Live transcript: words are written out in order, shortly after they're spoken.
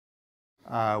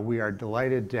We are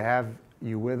delighted to have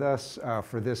you with us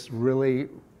for this really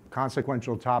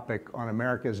consequential topic on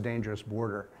America's dangerous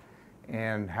border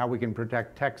and how we can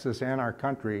protect Texas and our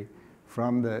country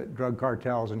from the drug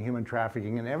cartels and human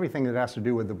trafficking and everything that has to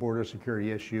do with the border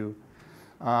security issue.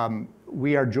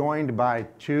 We are joined by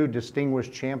two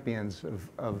distinguished champions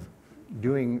of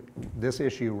doing this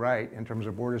issue right in terms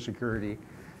of border security,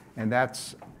 and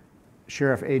that's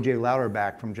Sheriff A.J.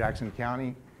 Louderback from Jackson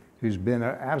County, who's been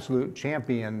an absolute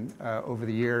champion over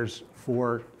the years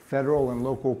for federal and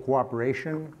local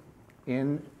cooperation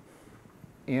in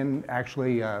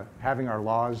actually having our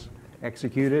laws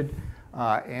executed.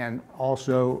 And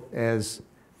also as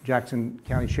Jackson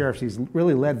County Sheriff, he's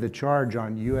really led the charge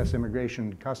on U.S. Immigration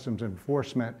and Customs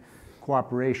Enforcement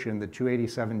cooperation, the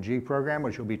 287G program,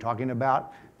 which we'll be talking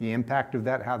about, the impact of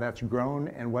that, how that's grown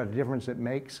and what a difference it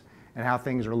makes, and how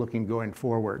things are looking going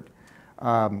forward.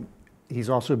 He's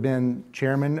also been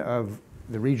chairman of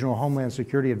the Regional Homeland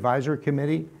Security Advisory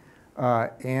Committee,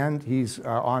 and he's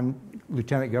on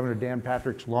Lieutenant Governor Dan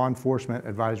Patrick's Law Enforcement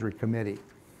Advisory Committee.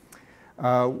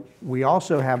 We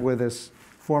also have with us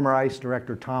former ICE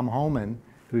Director Tom Homan,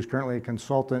 who's currently a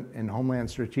consultant in Homeland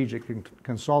Strategic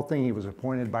Consulting. He was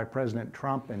appointed by President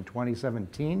Trump in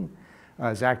 2017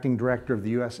 as acting director of the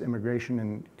U.S. Immigration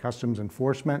and Customs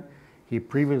Enforcement. He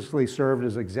previously served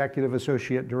as Executive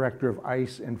Associate Director of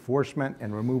ICE Enforcement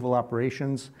and Removal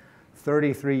Operations,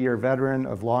 33-year veteran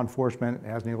of law enforcement,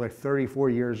 has nearly 34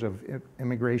 years of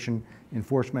immigration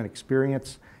enforcement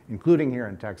experience, including here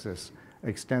in Texas,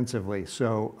 extensively.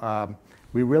 So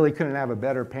we really couldn't have a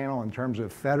better panel in terms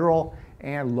of federal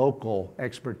and local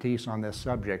expertise on this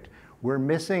subject. We're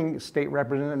missing State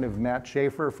Representative Matt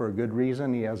Schaefer for a good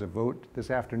reason. He has a vote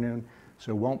this afternoon,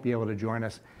 so won't be able to join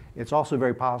us. It's also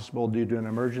very possible due to an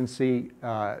emergency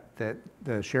that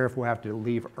the sheriff will have to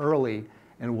leave early,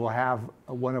 and we'll have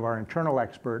one of our internal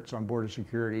experts on border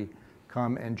security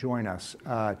come and join us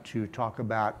to talk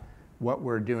about what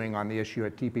we're doing on the issue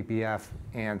at TPPF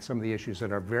and some of the issues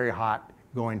that are very hot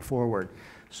going forward.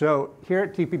 So here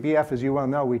at TPPF, as you well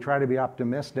know, we try to be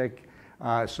optimistic.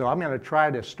 So I'm going to try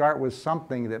to start with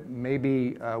something that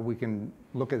maybe we can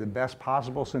look at the best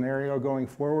possible scenario going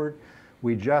forward.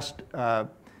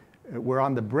 We're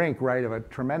on the brink, right, of a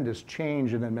tremendous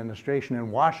change in administration in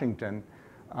Washington,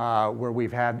 where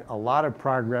we've had a lot of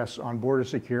progress on border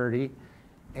security,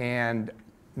 and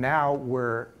now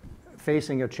we're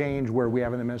facing a change where we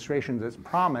have an administration that's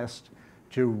promised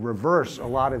to reverse a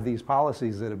lot of these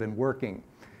policies that have been working.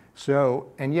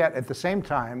 So, and yet at the same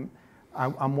time,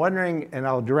 I'm wondering, and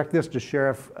I'll direct this to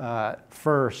Sheriff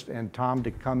first and Tom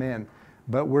to come in,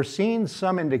 but we're seeing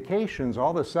some indications all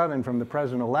of a sudden from the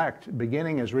President-elect,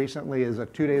 beginning as recently as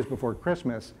 2 days before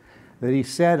Christmas, that he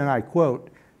said, and I quote,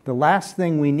 "The last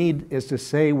thing we need is to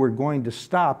say we're going to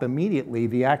stop immediately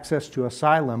the access to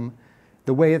asylum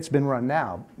the way it's been run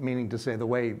now," meaning to say the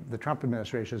way the Trump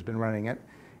administration has been running it.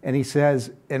 And he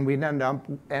says, and we'd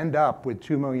end up with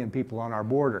 2 million people on our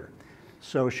border.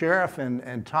 So Sheriff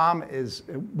and Tom,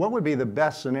 what would be the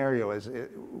best scenario?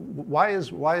 Why is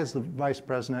the Vice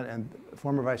President and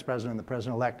former Vice President and the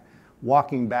President-elect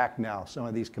walking back now some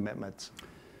of these commitments?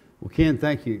 Well, Ken,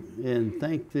 thank you. And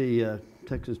thank the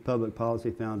Texas Public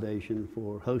Policy Foundation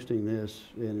for hosting this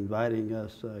and inviting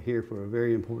us here for a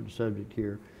very important subject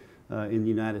here in the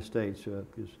United States.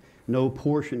 Because no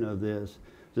portion of this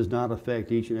does not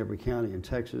affect each and every county in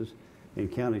Texas and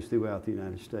counties throughout the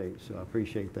United States. So I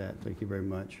appreciate that. Thank you very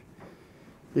much.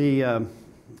 When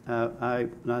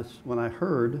I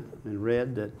heard and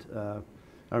read that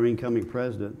our incoming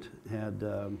president had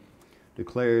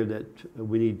declared that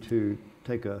we need to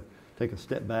take a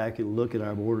step back and look at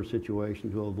our border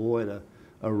situation to avoid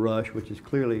a rush, which is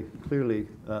clearly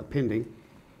pending.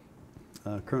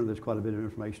 Currently, there's quite a bit of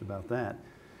information about that.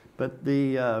 But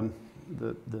the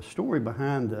story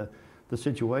behind the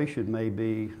situation may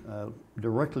be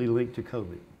directly linked to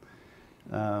COVID.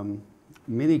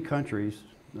 Many countries,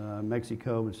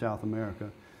 Mexico and South America,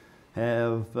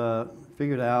 have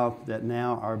figured out that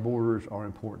now our borders are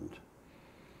important.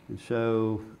 And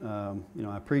so,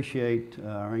 I appreciate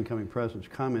our incoming president's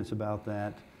comments about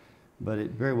that, but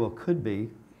it very well could be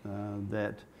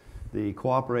that the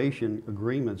cooperation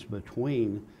agreements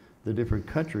between the different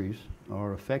countries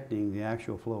are affecting the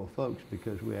actual flow of folks,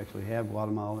 because we actually have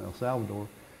Guatemala and El Salvador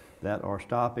that are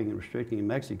stopping and restricting, in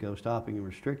Mexico stopping and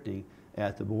restricting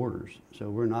at the borders. So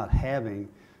we're not having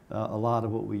a lot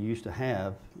of what we used to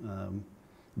have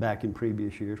back in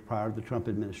previous years prior to the Trump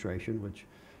administration, which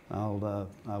I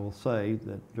will say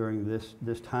that during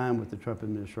this time with the Trump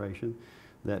administration,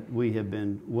 that we have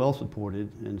been well supported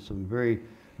and some very,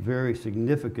 very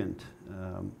significant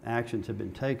actions have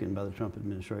been taken by the Trump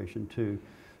administration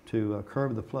to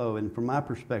curb the flow. And from my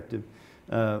perspective,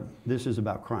 this is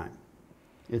about crime.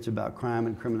 It's about crime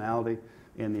and criminality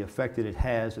and the effect that it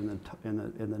has and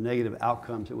the negative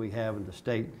outcomes that we have in the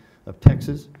state of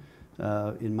Texas.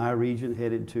 In my region,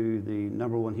 headed to the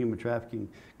 #1 human trafficking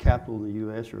capital in the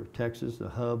U.S., or Texas, the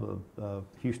hub of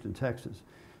Houston, Texas.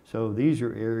 So these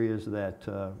are areas that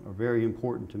are very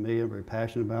important to me. I'm very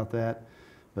passionate about that.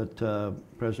 But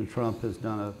President Trump has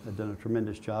done a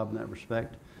tremendous job in that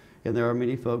respect. And there are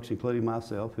many folks, including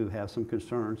myself, who have some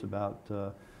concerns about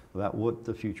what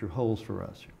the future holds for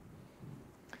us.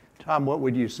 Tom, what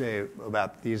would you say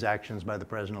about these actions by the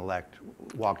president-elect,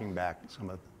 walking back some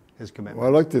of his commitments? Well,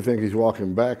 I like to think he's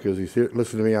walking back because he's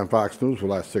listened to me on Fox News for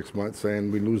the last 6 months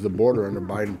saying we lose the border under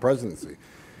Biden presidency.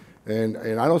 And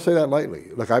I don't say that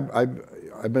lightly. Look,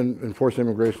 I've been enforcing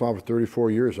immigration law for 34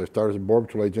 years. I started as a Border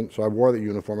Patrol agent, so I wore the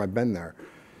uniform. I've been there.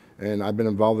 And I've been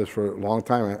involved in this for a long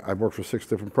time. I've worked for 6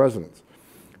 different presidents.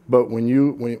 But when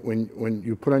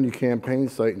you put on your campaign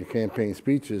site and your campaign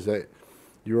speeches that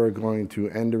you are going to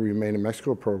end the Remain in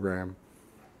Mexico program,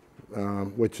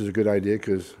 which is a good idea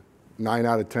because 9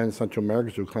 out of 10 Central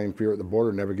Americans who claim fear at the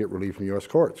border never get relief from U.S.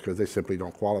 courts because they simply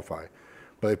don't qualify.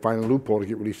 But they find a loophole to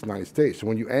get released in the United States. So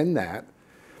when you end that,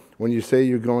 when you say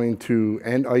you're going to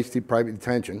end ICE private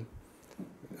detention,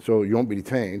 so you won't be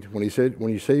detained, when you say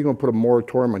you're going to put a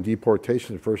moratorium on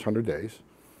deportation the first 100 days,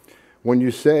 when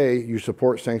you say you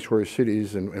support sanctuary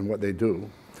cities and what they do,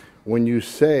 when you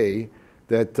say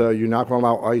that you're not going to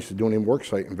allow ICE to do any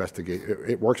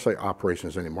worksite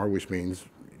operations anymore, which means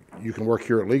you can work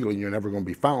here illegally and you're never going to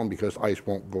be found because ICE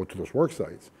won't go to those work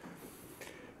sites.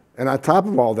 And on top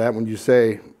of all that, when you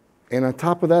say, and on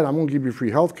top of that, I'm going to give you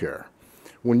free health care.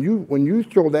 When you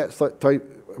throw that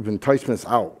type of enticements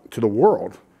out to the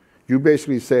world, you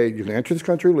basically say you can enter this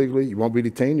country legally, you won't be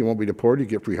detained, you won't be deported, you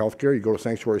get free health care, you go to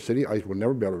sanctuary city, ICE will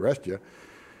never be able to arrest you.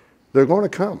 They're going to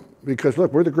come because,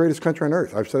 look, we're the greatest country on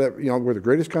earth. I've said that, we're the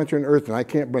greatest country on earth, and I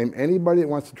can't blame anybody that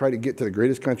wants to try to get to the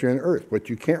greatest country on earth. But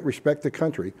you can't respect the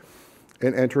country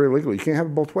and enter illegally. You can't have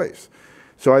it both ways.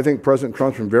 So I think President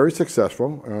Trump's been very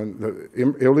successful. The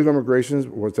illegal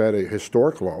immigration was at a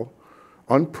historic low,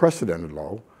 unprecedented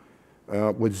low,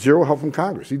 with zero help from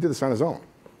Congress. He did this on his own.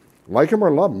 Like him or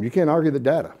love him, you can't argue the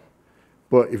data.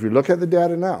 But if you look at the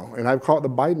data now, and I've called it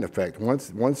the Biden effect,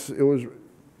 once it was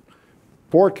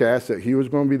forecast that he was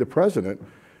going to be the president,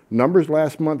 numbers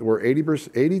last month were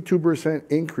 82%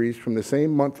 increase from the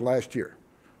same month last year,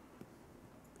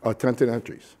 attempted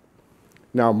entries.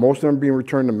 Now, most of them are being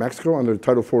returned to Mexico under the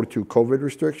Title 42 COVID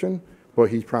restriction, but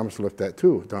he's promised to lift that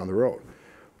too down the road.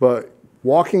 But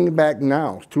walking back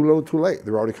now, it's too little too late.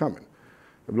 They're already coming.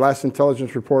 The last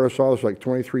intelligence report I saw was like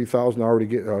 23,000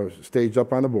 already staged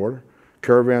up on the border.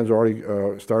 Caravans already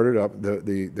started up.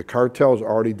 The cartels are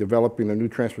already developing the new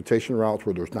transportation routes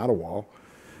where there's not a wall.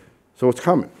 So it's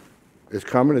coming. It's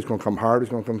coming. It's going to come hard.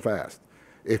 It's going to come fast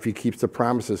if he keeps the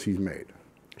promises he's made.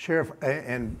 Sheriff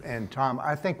and Tom,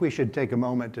 I think we should take a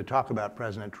moment to talk about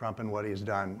President Trump and what he's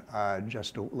done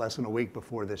just less than a week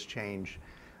before this change.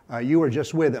 You were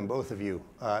just with him, both of you.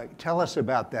 Tell us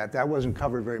about that. That wasn't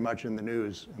covered very much in the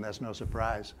news, and that's no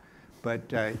surprise. But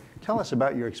tell us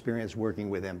about your experience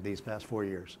working with him these past 4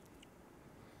 years.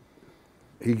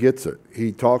 He gets it.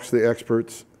 He talks to the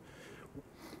experts.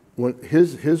 When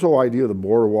his whole idea of the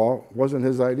border wall wasn't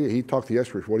his idea. He talked to the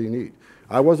experts. What do you need?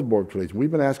 I was a border patrol agent.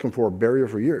 We've been asking for a barrier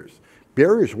for years.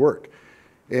 Barriers work.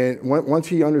 And once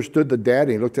he understood the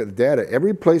data, he looked at the data,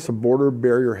 every place a border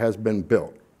barrier has been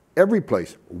built, every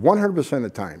place, 100% of the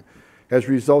time, has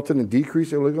resulted in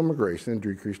decreased illegal immigration and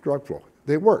decreased drug flow.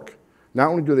 They work. Not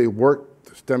only do they work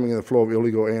stemming the flow of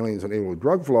illegal aliens and illegal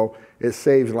drug flow, it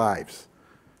saves lives.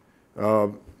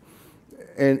 But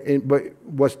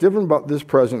what's different about this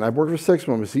president, I've worked for 6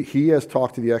 months, he has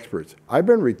talked to the experts. I've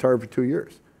been retired for 2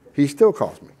 years. He still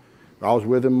calls me. I was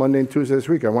with him Monday and Tuesday this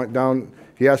week. I went down,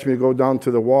 he asked me to go down to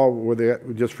the wall where they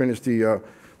just finished the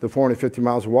 450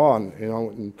 miles of wall,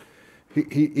 and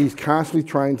he's constantly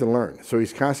trying to learn. So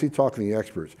he's constantly talking to the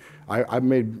experts. I've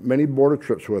made many border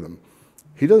trips with him.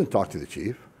 He doesn't talk to the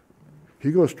chief.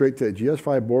 He goes straight to the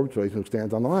GS5 border patrol agent who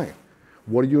stands on the line.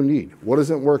 What do you need? What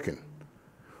isn't working?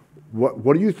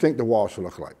 What do you think the wall should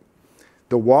look like?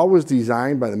 The wall was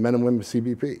designed by the men and women of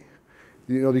CBP.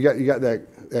 You got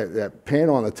that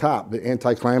panel on the top, the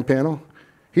anti-climb panel.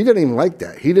 He didn't even like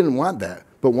that. He didn't want that.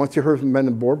 But once he heard from men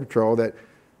in Border Patrol that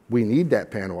we need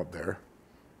that panel up there,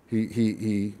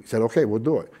 he said, okay, we'll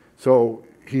do it. So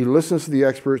he listens to the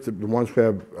experts, the ones who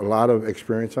have a lot of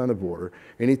experience on the border,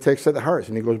 and he takes it to heart,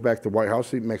 and he goes back to the White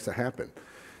House, and he makes it happen.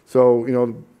 So,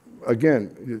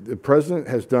 again, the president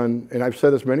has done, and I've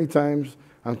said this many times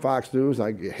on Fox News, and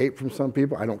I get hate from some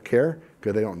people. I don't care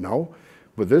because they don't know.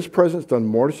 But this president's done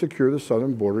more to secure the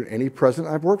southern border than any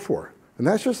president I've worked for. And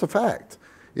that's just a fact.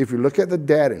 If you look at the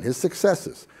data and his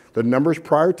successes, the numbers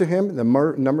prior to him and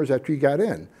the numbers after he got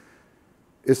in,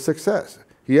 it's success.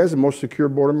 He has the most secure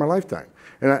border in my lifetime.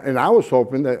 And I was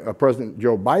hoping that President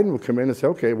Joe Biden would come in and say,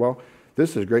 okay, well,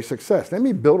 this is great success. Let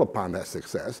me build upon that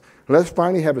success. Let's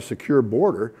finally have a secure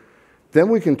border. Then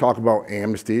we can talk about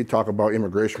amnesty, talk about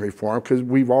immigration reform, because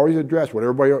we've always addressed what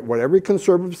every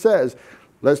conservative says.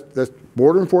 Let's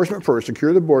border enforcement first,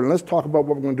 secure the border, and let's talk about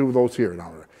what we're going to do with those here.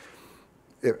 Now,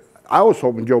 I was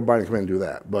hoping Joe Biden would come in and do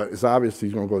that, but it's obvious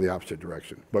he's going to go the opposite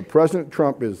direction. But President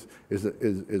Trump is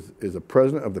a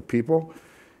president of the people.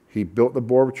 He built the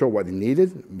Border Patrol what he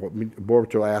needed, what the Border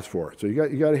Patrol asked for. So you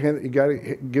got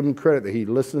to give him credit that he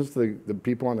listens to the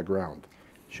people on the ground.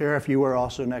 Sheriff, you were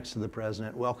also next to the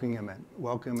president,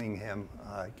 welcoming him.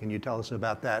 Can you tell us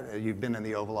about that? You've been in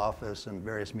the Oval Office and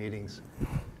various meetings.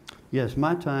 Yes,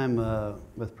 my time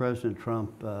with President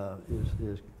Trump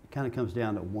kind of comes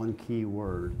down to one key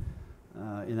word,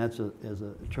 and that's as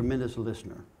a tremendous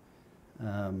listener.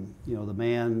 You know, the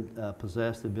man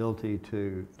possessed the ability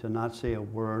to not say a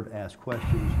word, ask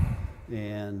questions,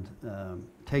 and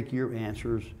take your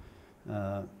answers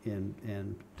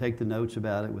and take the notes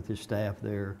about it with his staff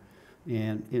there.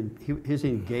 And his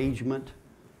engagement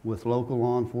with local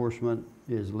law enforcement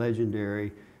is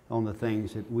legendary on the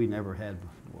things that we never had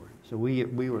before. So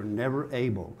we were never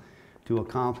able to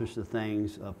accomplish the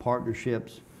things,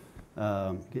 partnerships.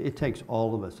 It takes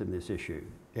all of us in this issue.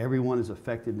 Everyone is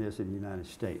affected in this in the United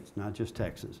States, not just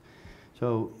Texas.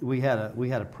 So we had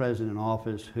a president in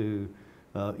office who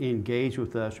engaged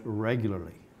with us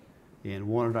regularly and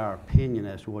wanted our opinion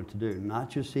as to what to do, not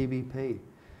just CBP,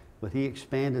 but he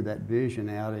expanded that vision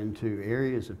out into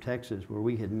areas of Texas where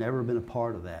we had never been a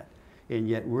part of that, and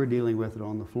yet we're dealing with it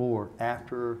on the floor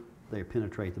after they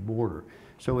penetrate the border.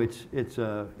 So it's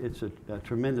a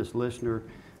tremendous listener.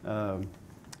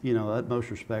 You know,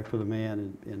 utmost respect for the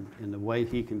man and the way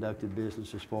he conducted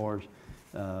business as far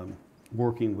as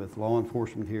working with law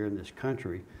enforcement here in this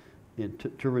country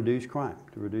to reduce crime,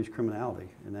 to reduce criminality,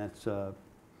 and that's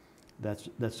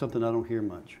something I don't hear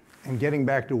much. And getting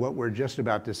back to what we're just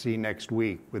about to see next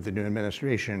week with the new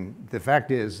administration, the fact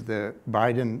is the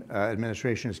Biden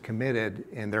administration is committed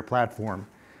in their platform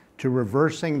to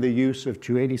reversing the use of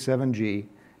 287G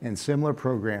and similar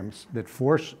programs that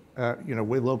force,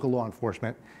 with local law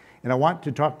enforcement. And I want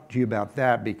to talk to you about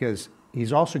that because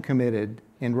he's also committed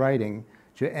in writing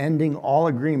to ending all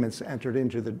agreements entered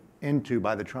into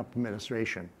by the Trump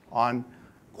administration on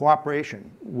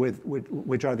cooperation with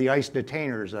which are the ICE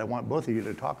detainers. I want both of you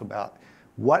to talk about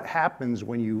what happens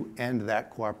when you end that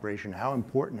cooperation. How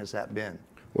important has that been?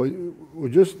 Well,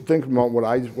 just think about what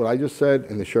I just said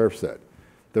and the sheriff said.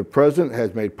 The president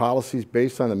has made policies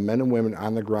based on the men and women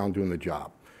on the ground doing the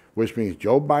job, which means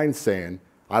Joe Biden's saying,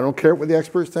 I don't care what the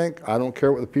experts think, I don't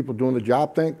care what the people doing the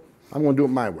job think, I'm going to do it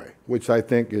my way, which I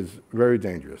think is very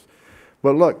dangerous.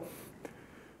 But look,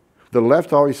 the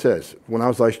left always says, when I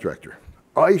was ICE director,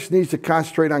 ICE needs to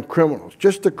concentrate on criminals,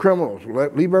 just the criminals,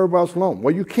 leave everybody else alone.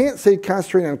 Well, you can't say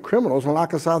concentrate on criminals and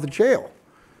lock us out of jail.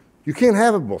 You can't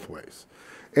have it both ways.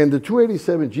 And the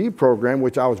 287G program,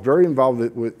 which I was very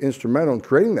involved with, instrumental in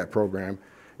creating that program,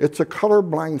 it's a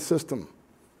colorblind system.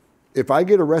 If I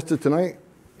get arrested tonight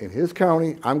in his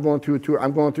county, I'm going through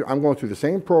the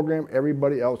same program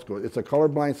everybody else goes. It's a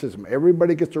colorblind system.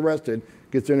 Everybody gets arrested,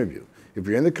 gets interviewed. If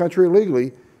you're in the country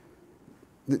illegally,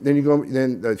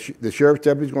 then the sheriff's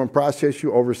deputy is going to process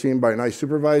you, overseen by a nice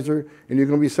supervisor, and you're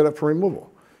going to be set up for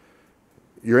removal.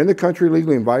 You're in the country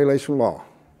illegally in violation of law.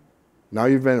 Now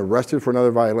you've been arrested for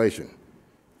another violation.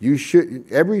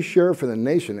 Every sheriff in the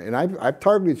nation, and I've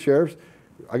targeted sheriffs.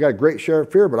 I got a great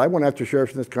sheriff here, but I went after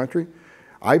sheriffs in this country.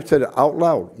 I've said it out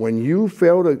loud. When you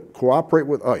fail to cooperate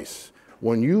with ICE,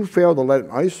 when you fail to let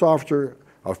an ICE officer,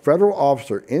 a federal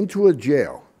officer, into a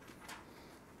jail,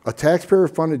 a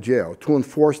taxpayer-funded jail, to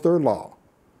enforce their law,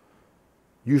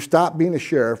 you stopped being a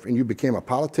sheriff and you became a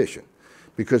politician.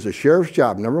 Because the sheriff's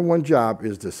job, number one job,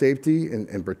 is the safety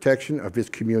and protection of his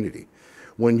community.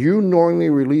 When you knowingly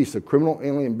release a criminal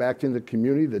alien back into the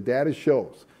community, the data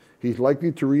shows he's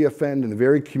likely to reoffend in the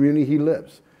very community he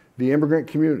lives, the immigrant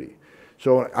community.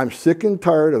 So I'm sick and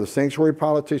tired of the sanctuary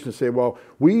politicians say, well,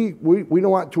 we don't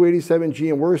want 287G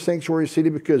and we're a sanctuary city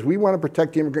because we want to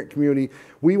protect the immigrant community.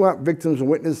 We want victims and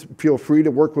witnesses to feel free to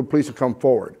work with police and come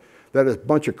forward. That is a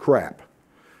bunch of crap.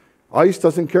 ICE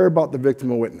doesn't care about the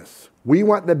victim and witness. We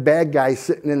want the bad guy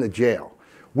sitting in the jail.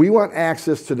 We want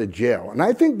access to the jail. And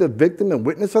I think the victim and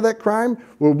witness of that crime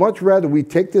would much rather we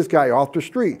take this guy off the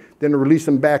street than to release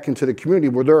him back into the community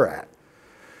where they're at.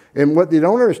 And what they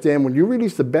don't understand, when you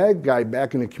release the bad guy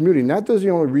back in the community, not does he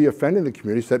only re-offend in the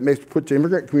community, so that puts the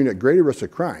immigrant community at greater risk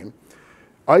of crime.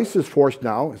 ICE is forced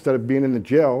now, instead of being in the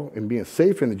jail and being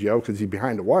safe in the jail because he's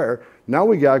behind the wire, now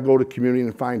we got to go to the community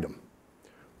and find him.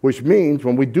 Which means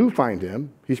when we do find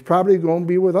him, he's probably going to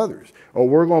be with others. Or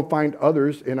we're going to find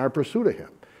others in our pursuit of him.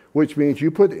 Which means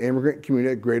you put the immigrant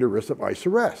community at greater risk of ICE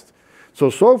arrest.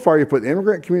 So far you put the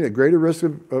immigrant community at greater risk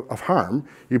of harm.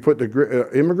 You put the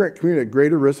immigrant community at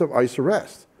greater risk of ICE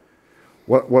arrest.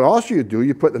 What else you do,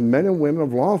 you put the men and women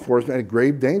of law enforcement at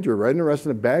grave danger, rather than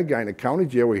arresting a bad guy in a county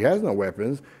jail where he has no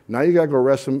weapons. Now you got to go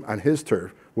arrest him on his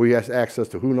turf where he has access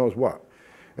to who knows what.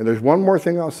 And there's one more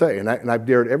thing I'll say, and I've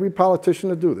dared every politician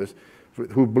to do this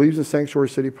who believes in sanctuary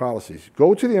city policies.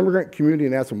 Go to the immigrant community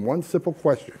and ask them one simple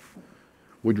question.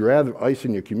 Would you rather have ICE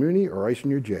in your community or ICE in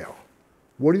your jail?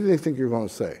 What do they think you're going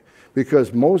to say?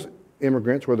 Because most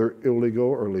immigrants, whether illegal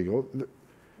or legal,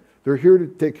 they're here to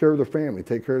take care of their family,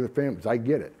 take care of their families. I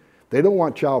get it. They don't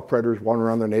want child predators wandering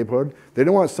around their neighborhood. They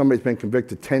don't want somebody who's been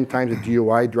convicted 10 times of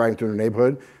DUI driving through their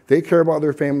neighborhood. They care about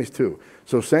their families too.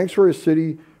 So sanctuary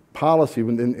city policy,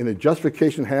 in the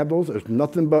justification have those, there's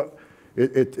nothing but,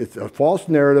 it's a false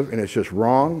narrative and it's just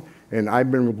wrong. And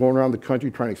I've been going around the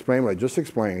country trying to explain what I just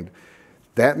explained.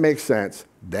 That makes sense.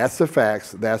 That's the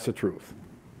facts. That's the truth.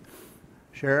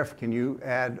 Sheriff, can you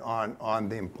add on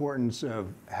the importance of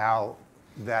how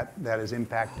that has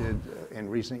impacted in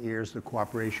recent years the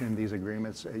cooperation in these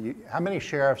agreements? How many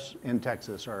sheriffs in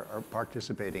Texas are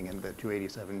participating in the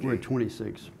 287G? We're at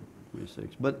 26.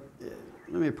 But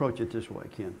let me approach it this way,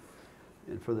 Ken,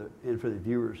 and for the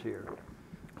viewers here.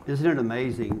 Isn't it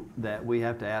amazing that we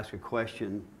have to ask a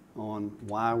question on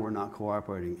why we're not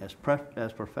cooperating?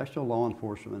 As professional law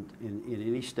enforcement in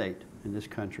any state in this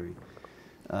country,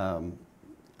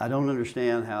 I don't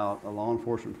understand how a law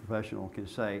enforcement professional can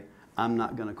say, I'm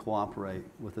not going to cooperate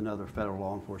with another federal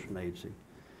law enforcement agency.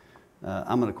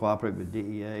 I'm going to cooperate with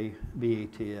DEA,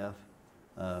 BATF,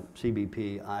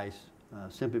 CBP, ICE,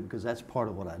 simply because that's part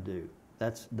of what I do.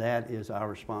 That is our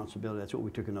responsibility. That's what we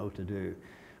took an oath to do.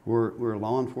 We're a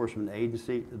law enforcement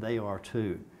agency. They are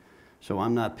too. So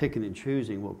I'm not picking and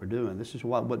choosing what we're doing. This is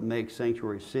what makes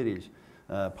sanctuary cities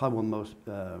probably one of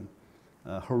the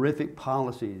most horrific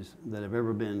policies that have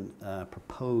ever been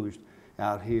proposed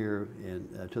out here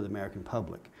to the American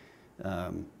public.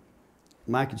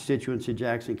 My constituency,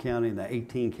 Jackson County, and the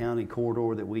 18-county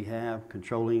corridor that we have,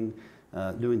 controlling,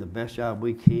 doing the best job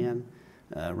we can,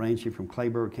 ranging from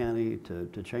Clayburgh County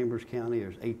to Chambers County.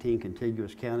 There's 18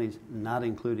 contiguous counties, not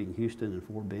including Houston and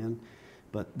Fort Bend.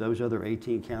 But those other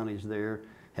 18 counties there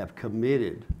have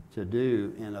committed to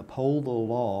do and uphold the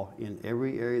law in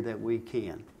every area that we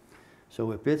can.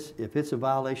 So if it's a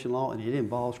violation of law and it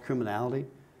involves criminality,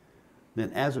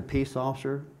 then as a peace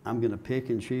officer, I'm going to pick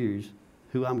and choose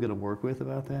who I'm going to work with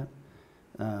about that.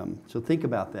 So think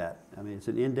about that. I mean, it's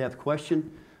an in-depth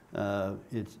question.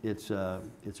 It's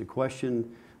a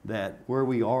question that where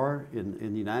we are in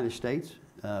the United States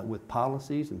with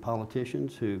policies and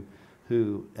politicians who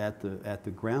at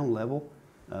the ground level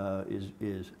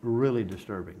is really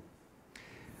disturbing.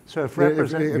 So if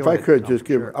I could just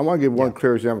give, sure. I want to give one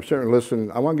clear example. Certainly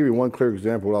listen, I want to give you one clear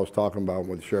example of what I was talking about,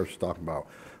 what the sheriff was talking about.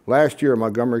 Last year in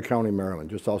Montgomery County, Maryland,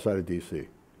 just outside of D.C.,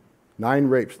 9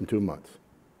 rapes in 2 months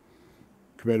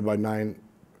committed by 9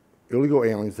 illegal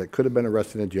aliens that could have been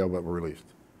arrested in jail but were released.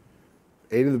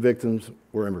 8 of the victims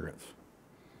were immigrants.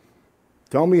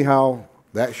 Tell me how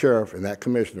that sheriff and that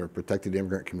commissioner protected the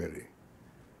immigrant community.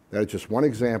 That is just one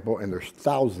example, and there's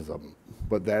thousands of them.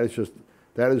 But that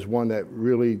is one that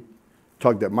really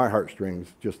tugged at my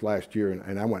heartstrings just last year.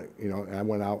 And I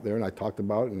went out there and I talked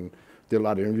about it and did a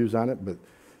lot of interviews on it. But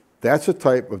that's the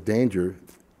type of danger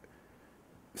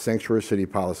sanctuary city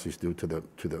policies do to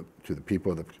the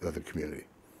people of the community.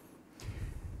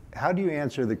 How do you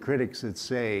answer the critics that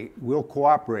say, we'll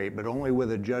cooperate, but only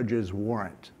with a judge's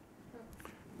warrant?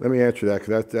 Let me answer that,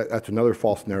 because that's another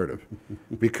false narrative.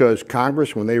 Because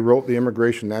Congress, when they wrote the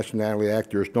Immigration Nationality Act,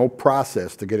 there's no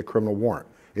process to get a criminal warrant.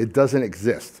 It doesn't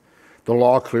exist. The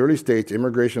law clearly states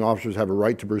immigration officers have a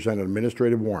right to present an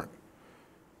administrative warrant,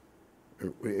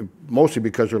 mostly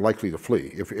because they're likely to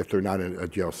flee if they're not in a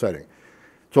jail setting.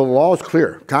 So the law is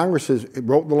clear. Congress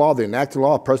wrote the law, they enacted the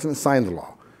law, the president signed the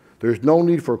law. There's no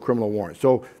need for a criminal warrant.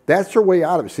 So that's their way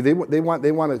out of it. See, they want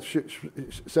to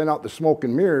send out the smoke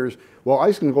and mirrors. Well,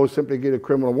 ICE can go simply get a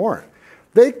criminal warrant.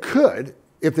 They could,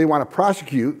 if they want to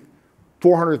prosecute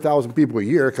 400,000 people a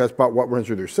year, because that's about what runs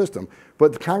through their system.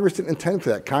 But Congress didn't intend for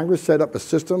that. Congress set up a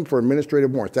system for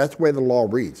administrative warrants. That's the way the law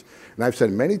reads. And I've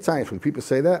said many times when people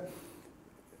say that,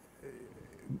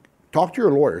 talk to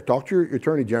your lawyer, talk to your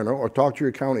attorney general, or talk to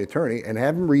your county attorney and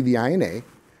have them read the INA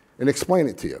and explain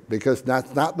it to you, because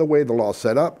that's not the way the law's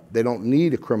set up. They don't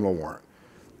need a criminal warrant.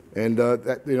 And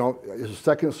that, you know, the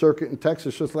Second Circuit in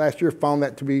Texas just last year found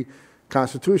that to be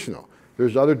constitutional.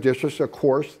 There's other districts, of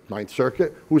course, Ninth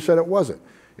Circuit, who said it wasn't.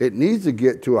 It needs to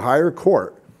get to a higher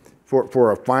court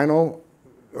for a final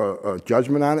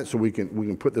judgment on it, so we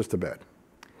can put this to bed.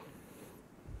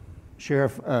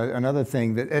 Sheriff, another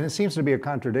thing that, and it seems to be a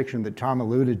contradiction that Tom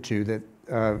alluded to, that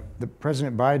the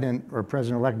President Biden, or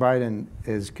President-elect Biden,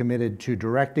 is committed to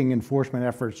directing enforcement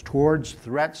efforts towards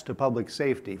threats to public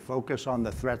safety, focus on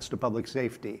the threats to public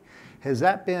safety. Has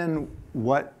that been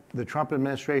what the Trump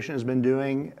administration has been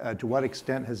doing? To what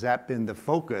extent has that been the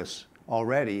focus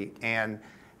already? And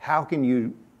how can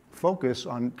you focus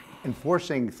on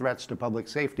enforcing threats to public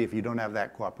safety if you don't have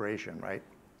that cooperation, right?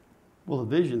 Well, the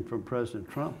vision from President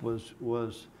Trump was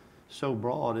so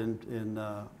broad and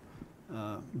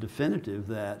definitive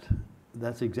that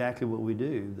that's exactly what we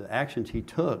do. The actions he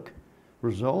took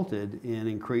resulted in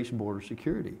increased border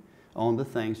security on the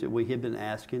things that we had been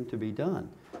asking to be done.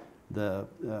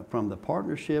 From the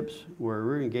partnerships where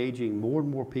we're engaging more and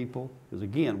more people, because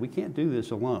again, we can't do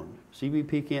this alone.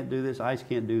 CBP can't do this, ICE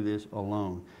can't do this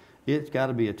alone. It's got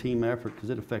to be a team effort because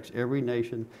it affects every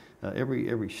nation,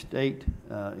 every state,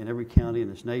 and every county in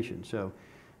this nation. So,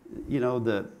 you know,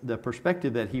 the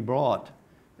perspective that he brought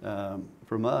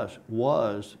from us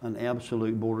was an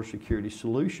absolute border security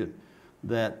solution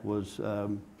that was,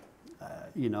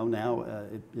 you know, now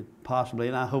it possibly,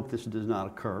 and I hope this does not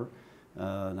occur,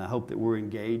 and I hope that we're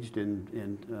engaged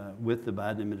with the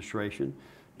Biden administration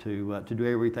to do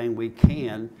everything we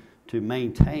can to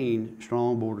maintain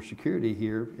strong border security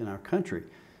here in our country.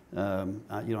 You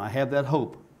know, I have that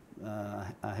hope.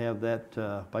 I have that,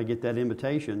 if I get that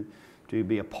invitation to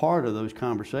be a part of those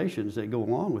conversations that go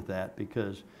along with that,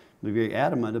 because we're very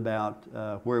adamant about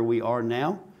where we are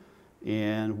now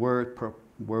and where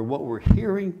what we're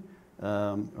hearing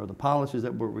or the policies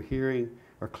that we're hearing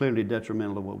are clearly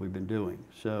detrimental to what we've been doing.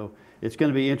 So it's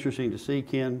going to be interesting to see,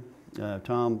 Ken,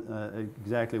 Tom,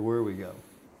 exactly where we go.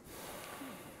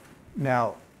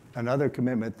 Now, another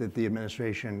commitment that the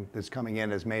administration that's coming in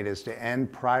has made is to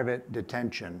end private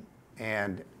detention.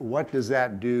 And what does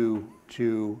that do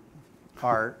to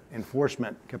our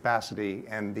enforcement capacity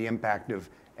and the impact of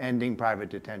ending private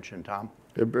detention, Tom?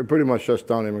 It pretty much shuts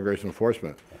down immigration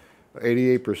enforcement.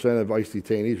 88% of ICE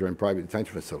detainees are in private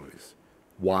detention facilities.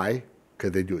 Why?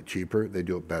 Because they do it cheaper, they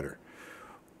do it better.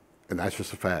 And that's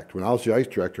just a fact. When I was the ICE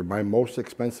director, my most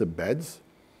expensive beds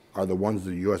are the ones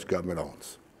the U.S. government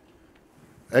owns.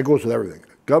 That goes with everything.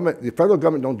 The federal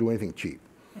government don't do anything cheap.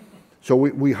 So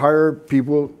we hire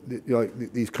people, you know,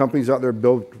 these companies out there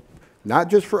build, not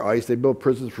just for ICE, they build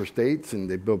prisons for states and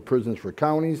they build prisons for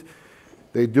counties.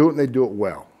 They do it and they do it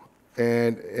well.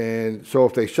 And so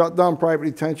if they shut down private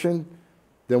detention,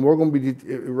 then we're going to be,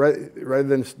 rather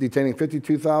than detaining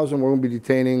 52,000, we're going to be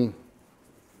detaining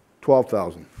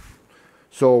 12,000.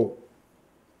 So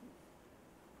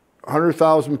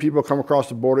 100,000 people come across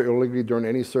the border illegally during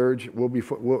any surge,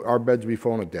 our beds will be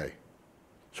full in a day.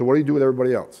 So what do you do with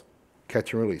everybody else?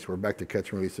 Catch and release. We're back to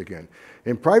catch and release again.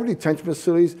 In private detention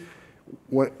facilities,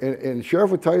 and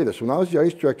Sheriff will tell you this, when I was the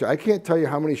ICE director, I can't tell you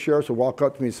how many sheriffs will walk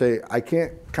up to me and say, I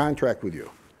can't contract with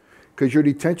you because your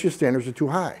detention standards are too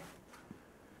high.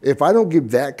 If I don't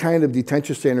give that kind of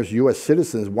detention standards to U.S.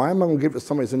 citizens, why am I going to give it to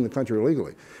somebody that's in the country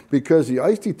illegally? Because the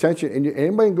ICE detention, and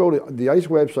anybody can go to the ICE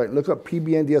website and look up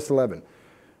PBNDS 11,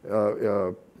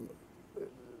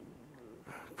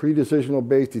 pre-decisional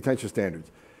based detention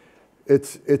standards.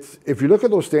 If you look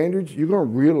at those standards, you're going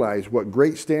to realize what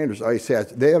great standards ICE has.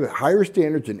 They have higher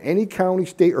standards than any county,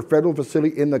 state, or federal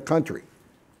facility in the country.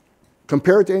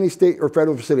 Compare it to any state or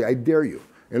federal facility, I dare you,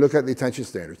 and look at the detention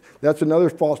standards. That's another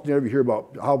false narrative you hear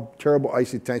about how terrible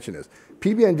ICE detention is.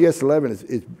 PBNDS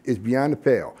 11 is beyond the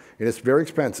pale, and it's very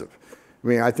expensive. I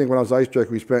mean, I think when I was ICE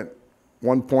director, we spent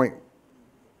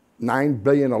 $1.9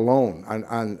 billion alone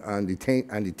on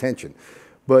detention.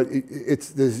 But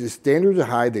the standards are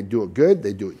high. They do it good.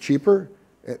 They do it cheaper.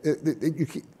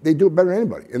 They do it better than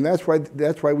anybody, and that's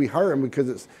why we hire them,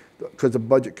 because of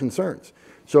budget concerns.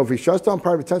 So if he shuts down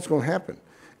private detention, it's going to happen,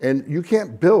 and you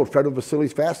can't build federal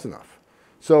facilities fast enough.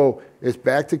 So it's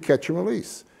back to catch and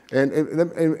release.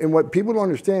 And what people don't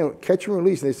understand, catch and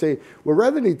release, they say, well,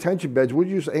 rather than detention beds, we'll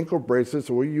use ankle bracelets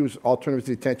or we'll use alternative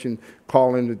detention,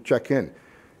 call in to check in.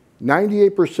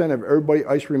 98% of everybody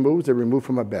ICE removes, they remove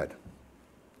from a bed.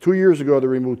 2 years ago, they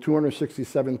removed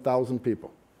 267,000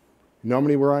 people. You know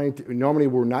how many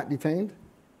were not detained?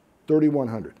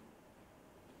 3,100.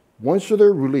 Once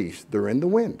they're released, they're in the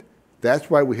wind. That's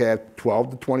why we have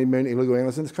 12 to 20 million illegal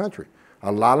aliens in this country.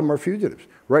 A lot of them are fugitives.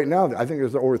 Right now, I think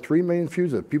there's over 3 million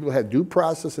fugitives. People that had due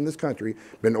process in this country,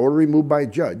 been ordered removed by a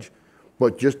judge,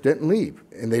 but just didn't leave.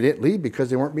 And they didn't leave because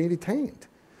they weren't being detained.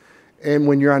 And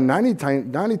when you're on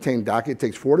non-detained docket, it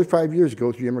takes 4 to 5 years to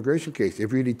go through your immigration case.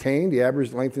 If you're detained, the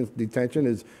average length of detention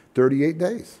is 38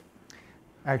 days.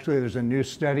 Actually, there's a new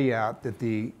study out that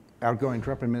the outgoing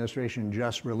Trump administration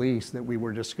just released that we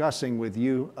were discussing with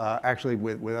you, actually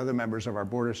with other members of our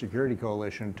Border Security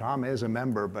Coalition. Tom is a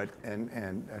member, but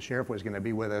and a sheriff was going to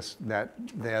be with us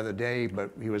the other day,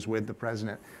 but he was with the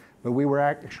president. But we were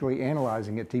actually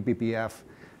analyzing at TPPF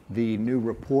the new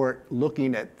report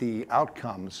looking at the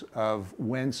outcomes of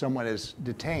when someone is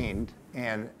detained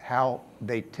and how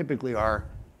they typically are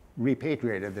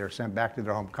repatriated. They're sent back to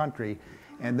their home country.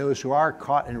 And those who are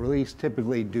caught and released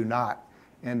typically do not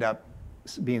end up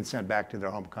being sent back to their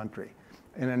home country.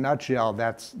 In a nutshell,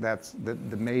 that's the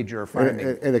major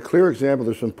finding. And a clear example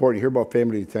that's important, you hear about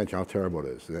family detention, how terrible it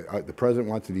is. The president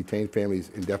wants to detain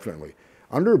families indefinitely.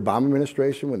 Under Obama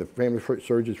administration, when the family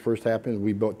surges first happened,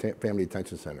 we built family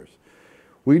detention centers.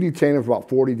 We detained them for about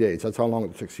 40 days. That's how long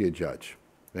it took to see a judge.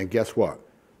 And guess what?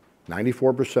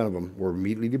 94% of them were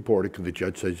immediately deported because the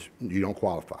judge says you don't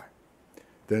qualify.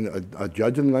 Then a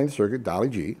judge in the Ninth Circuit, Dolly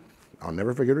G., I'll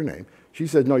never forget her name, she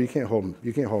said, no, you can't hold them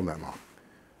that long.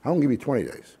 I'm gonna give you 20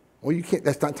 days. Well, you can't,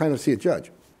 that's not time to see a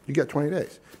judge. You got 20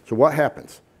 days. So what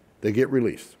happens? They get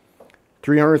released.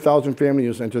 300,000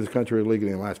 families enter this country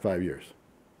illegally in the last 5 years.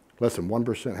 Less than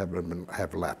 1%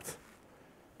 have left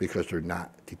because they're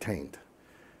not detained.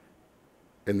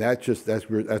 And that's just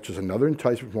another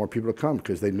enticement for more people to come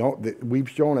because they know that we've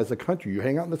shown as a country, you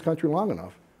hang out in this country long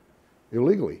enough,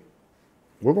 illegally,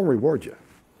 we're going to reward you.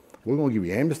 We're going to give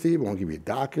you amnesty, we're going to give you a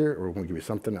docket, or we're going to give you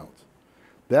something else.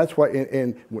 That's why,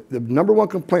 and the number one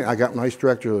complaint I got from ICE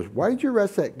director was, why did you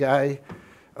arrest that guy?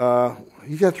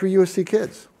 He's got 3 USC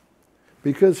kids.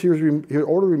 Because he was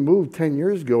order removed 10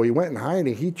 years ago, he went in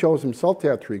hiding, he chose himself to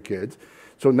have 3 kids.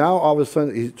 So now all of a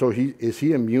sudden, is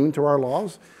he immune to our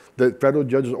laws? The federal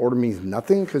judge's order means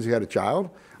nothing because he had a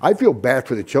child? I feel bad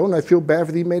for the children, I feel bad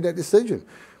for that he made that decision.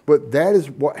 But that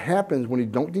is what happens when you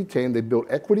don't detain. They build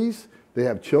equities, they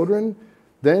have children,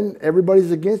 then everybody's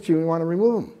against you and you want to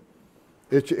remove them.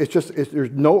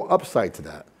 There's no upside to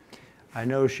that. I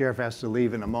know Sheriff has to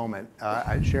leave in a moment.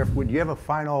 Sheriff, would you have a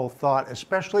final thought,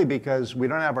 especially because we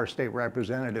don't have our state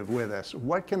representative with us?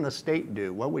 What can the state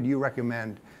do? What would you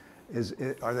recommend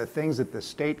are the things that the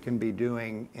state can be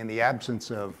doing in the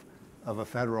absence of a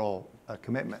federal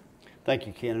commitment? Thank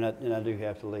you, Ken, and I do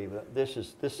have to leave. This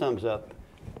sums up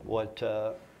what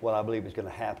I believe is going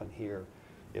to happen here.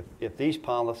 If these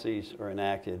policies are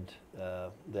enacted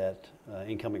that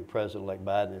incoming President-elect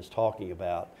Biden is talking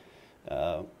about,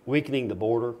 weakening the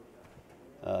border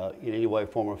in any way,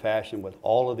 form, or fashion with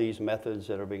all of these methods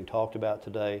that are being talked about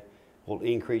today will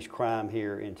increase crime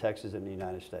here in Texas and the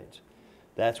United States.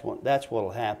 That's what will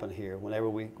happen here whenever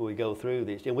we go through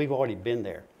these. And we've already been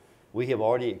there. We have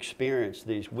already experienced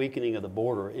these weakening of the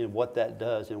border and what that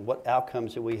does and what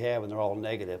outcomes that we have, and they're all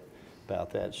negative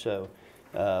about that. So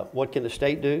what can the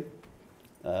state do?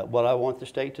 What I want the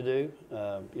state to do,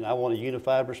 I want a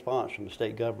unified response from the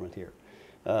state government here.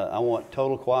 I want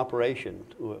total cooperation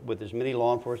with as many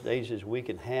law enforcement agencies as we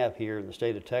can have here in the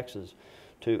state of Texas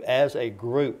to, as a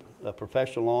group of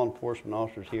professional law enforcement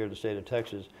officers here in the state of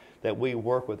Texas, that we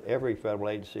work with every federal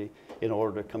agency in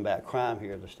order to combat crime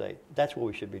here in the state. That's what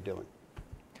we should be doing.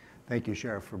 Thank you,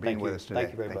 Sheriff, for being with us today.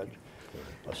 Thank you very much.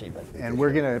 I'll see you, buddy. And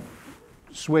we're going to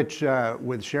switch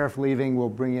with Sheriff leaving. We'll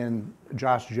bring in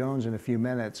Josh Jones in a few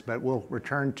minutes, but we'll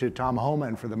return to Tom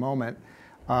Homan for the moment.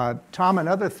 Tom,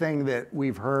 another thing that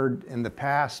we've heard in the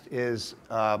past is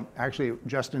actually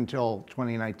just until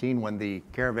 2019 when the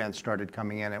caravans started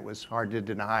coming in, it was hard to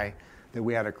deny that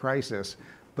we had a crisis.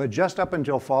 But just up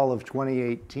until fall of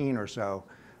 2018 or so,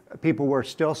 people were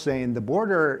still saying the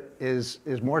border is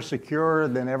more secure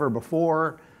than ever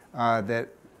before, that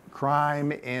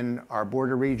crime in our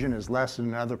border region is less than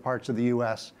in other parts of the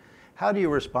U.S. How do you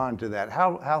respond to that?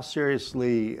 How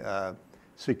seriously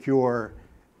secure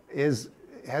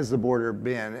has the border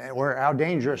been, or how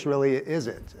dangerous really is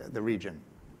it, the region?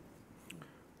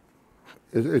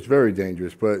 It's very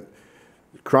dangerous, but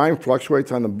crime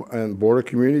fluctuates on the border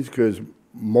communities because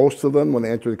most of them, when they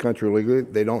enter the country illegally,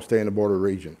 they don't stay in the border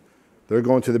region. They're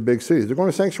going to the big cities. They're going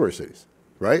to sanctuary cities,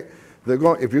 right?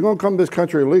 If you're going to come to this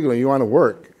country illegally and you want to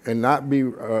work and not be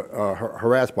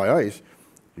harassed by ICE,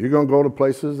 you're going to go to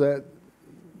places that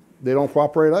they don't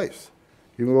cooperate ICE.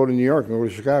 You can go to New York, you can go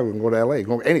to Chicago, you can go to LA, you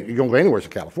can go anywhere to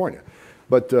California.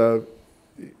 But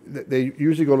they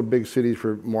usually go to big cities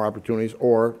for more opportunities,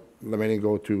 or many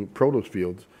go to produce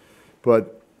fields.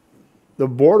 But the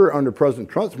border under President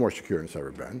Trump's more secure than it's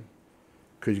ever been,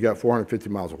 because you got 450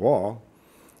 miles of wall.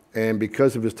 And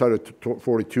because of his Title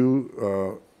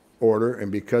 42 order,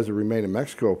 and because of the Remain in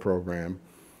Mexico program,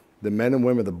 the men and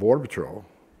women of the Border Patrol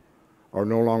are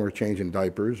no longer changing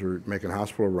diapers or making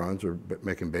hospital runs or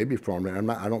making baby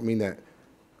formula. I don't mean that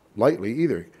lightly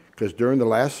either, because during the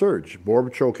last surge, Border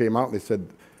Patrol came out and they said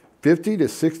 50 to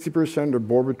 60% of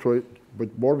Border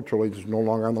Patrol agents are no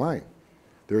longer on the line.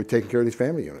 They're taking care of these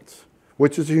family units,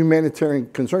 which is a humanitarian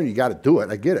concern. You got to do it.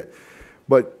 I get it.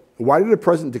 But why did the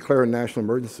president declare a national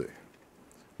emergency?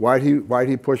 Why did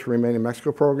he push the Remain in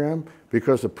Mexico program?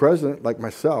 Because the president, like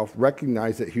myself,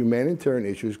 recognized that humanitarian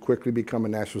issues quickly become a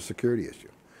national security issue.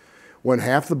 When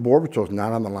half the Border Patrol is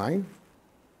not on the line,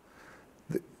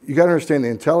 you got to understand the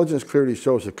intelligence clearly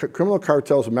shows that criminal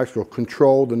cartels in Mexico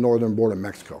control the northern border of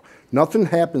Mexico. Nothing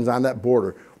happens on that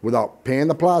border without paying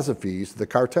the plaza fees to the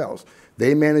cartels.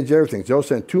 They manage everything. They'll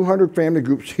send 200 family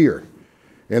groups here,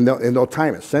 and they'll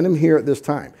time it. Send them here at this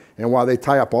time. And while they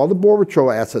tie up all the Border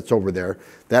Patrol assets over there,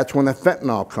 that's when the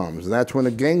fentanyl comes, and that's when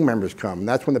the gang members come, and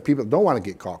that's when the people that don't want to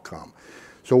get caught come.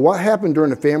 So what happened during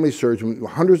the family surge when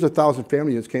hundreds of thousands of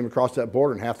family units came across that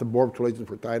border and half the Border Patrol agents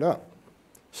were tied up?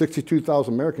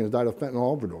 62,000 Americans died of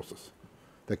fentanyl overdoses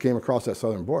that came across that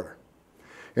southern border.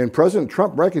 And President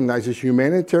Trump recognized this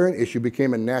humanitarian issue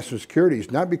became a national security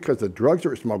issue, not because the drugs that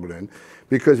were smuggled in,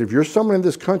 because if you're someone in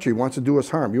this country who wants to do us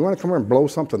harm, you want to come here and blow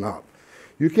something up.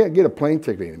 You can't get a plane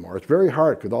ticket anymore. It's very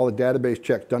hard because all the database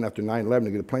checks done after 9/11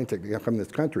 to get a plane ticket to come to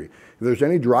this country. If there's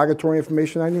any derogatory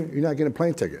information on you, you're not getting a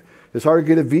plane ticket. It's hard to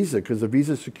get a visa because the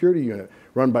visa security unit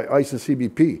run by ICE and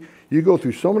CBP. You go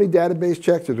through so many database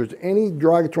checks. If there's any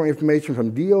derogatory information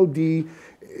from DOD,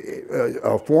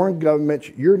 foreign governments,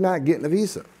 you're not getting a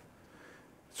visa.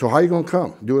 So how are you going to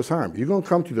come? Do us harm. You're going to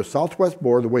come to the southwest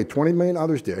border the way 20 million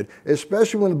others did,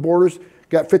 especially when the borders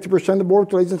got 50% of the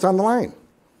border agents on the line.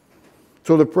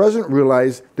 So the president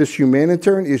realized this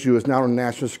humanitarian issue is now a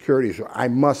national security issue. I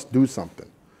must do something.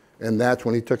 And that's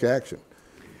when he took action.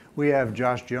 We have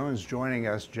Josh Jones joining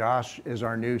us. Josh is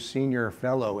our new senior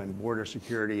fellow in border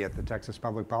security at the Texas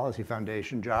Public Policy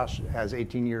Foundation. Josh has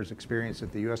 18 years experience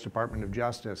at the U.S. Department of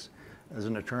Justice as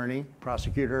an attorney,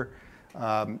 prosecutor.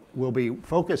 We'll be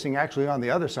focusing actually on the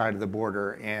other side of the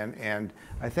border. And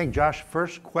I think, Josh,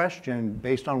 first question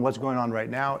based on what's going on right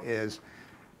now is,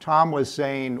 Tom was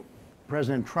saying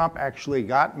President Trump actually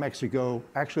got Mexico,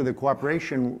 actually the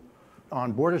cooperation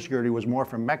on border security was more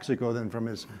from Mexico than from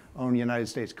his own United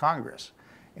States Congress.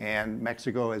 And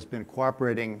Mexico has been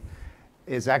cooperating.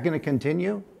 Is that going to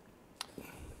continue?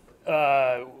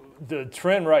 The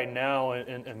trend right now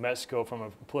in Mexico from a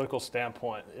political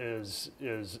standpoint is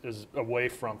away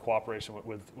from cooperation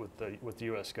with the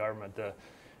U.S. government.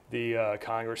 The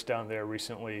Congress down there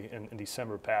recently in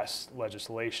December passed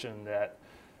legislation that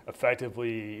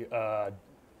effectively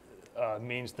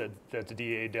means that the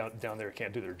DEA down there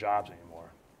can't do their jobs anymore.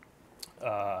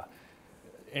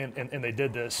 And they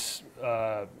did this,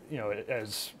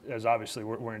 as obviously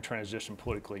we're in transition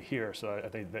politically here, so I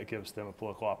think that gives them a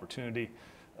political opportunity.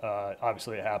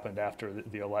 Obviously, it happened after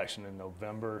the election in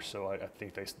November, so I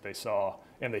think they saw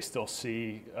and they still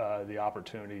see the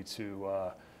opportunity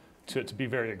to be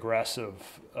very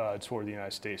aggressive toward the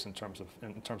United States in terms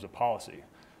of policy.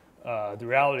 The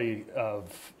reality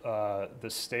of the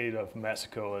state of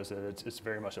Mexico is that it's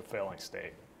very much a failing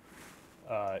state.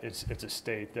 It's a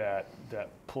state that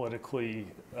politically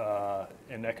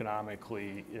and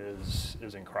economically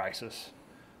is in crisis,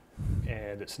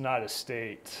 and it's not a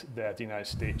state that the United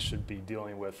States should be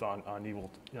dealing with on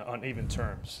even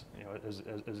terms. As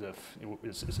if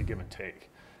it's a give and take.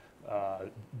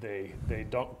 They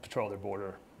don't patrol their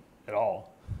border at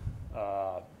all.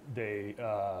 They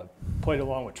played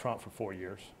along with Trump for 4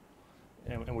 years,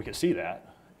 and we could see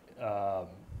that,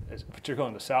 particularly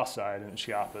on the south side in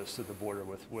Chiapas at the border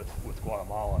with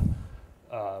Guatemala.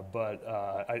 But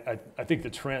I think the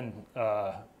trend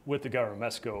with the government of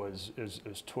Mexico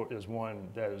is one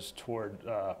that is toward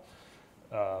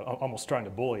almost trying to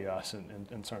bully us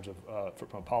in terms of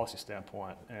from a policy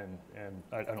standpoint, and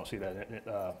I don't see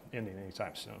that ending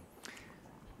anytime soon.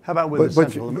 How about with the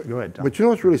central? Go ahead, Tom. But you know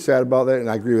what's really sad about that, and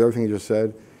I agree with everything you just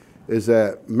said, is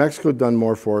that Mexico done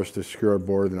more for us to secure our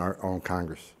border than our own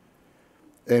Congress.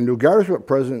 And regardless of what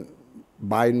President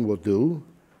Biden will do,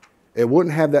 it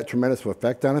wouldn't have that tremendous of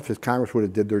effect on us if his Congress would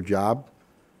have did their job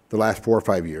the last 4 or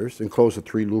 5 years and closed the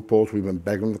 3 loopholes we've been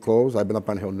begging them to close. I've been up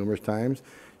on Hill numerous times.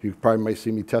 You probably might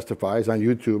see me testify. It's on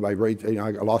YouTube.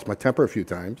 I lost my temper a few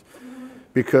times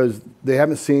because they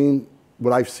haven't seen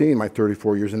what I've seen in my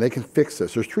 34 years, and they can fix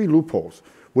this. There's 3 loopholes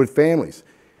with families.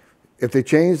 If they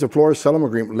change the Florida settlement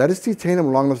agreement, let us detain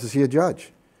them long enough to see a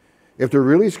judge. If they're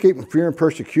really escaping fear and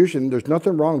persecution, there's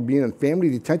nothing wrong with being in family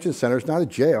detention centers, not a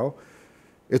jail.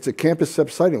 It's a campus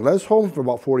subsiding. Let us hold them for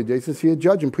about 40 days to see a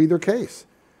judge and plead their case.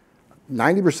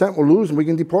 90% will lose, and we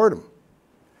can deport them.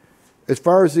 As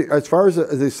far as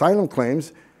the asylum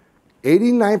claims,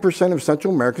 89% of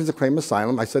Central Americans that claim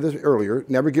asylum, I said this earlier,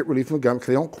 never get relief from the government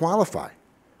because they don't qualify.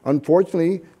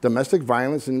 Unfortunately, domestic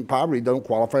violence and poverty don't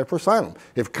qualify for asylum.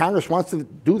 If Congress wants to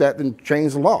do that, then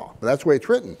change the law. But that's the way it's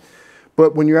written.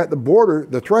 But when you're at the border,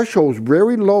 the threshold is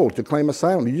very low to claim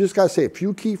asylum. You just got to say a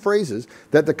few key phrases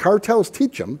that the cartels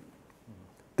teach them,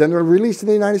 then they're released in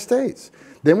the United States.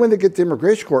 Then when they get to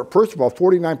immigration court, first of all,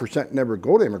 49% never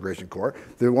go to immigration court.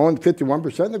 The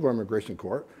 51% that go to immigration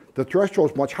court, the threshold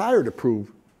is much higher to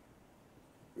prove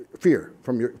fear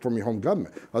from your home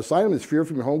government. Asylum is fear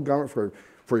from your home government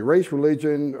for your race,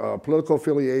 religion, political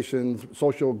affiliations,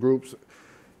 social groups.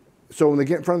 So when they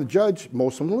get in front of the judge,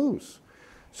 most of them lose.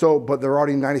 So, but they're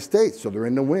already in the United States, so they're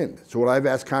in the wind. So what I've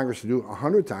asked Congress to do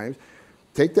 100 times,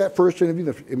 take that first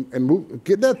interview and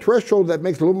get that threshold that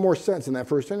makes a little more sense in that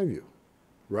first interview.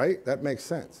 Right? That makes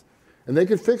sense. And they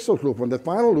can fix those loopholes. The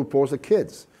final loophole is the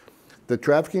kids. The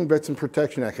Trafficking Victim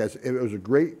Protection Act it was a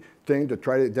great thing to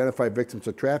try to identify victims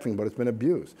of trafficking, but it's been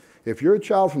abused. If you're a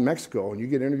child from Mexico and you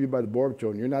get interviewed by the Border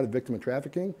Patrol and you're not a victim of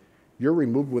trafficking, you're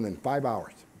removed within 5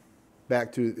 hours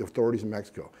back to the authorities in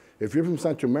Mexico. If you're from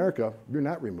Central America, you're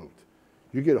not removed.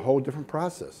 You get a whole different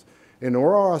process. And all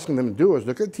we're asking them to do is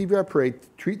look at TVI Parade,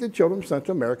 treat the children from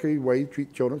Central America the way you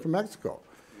treat children from Mexico.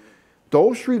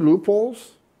 Those 3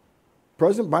 loopholes,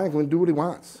 President Biden can do what he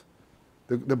wants.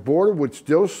 The border would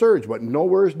still surge, but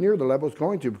nowhere is near the level it's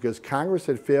going to because Congress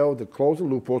had failed to close the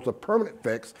loopholes. The permanent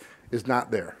fix is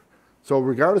not there. So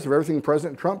regardless of everything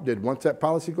President Trump did, once that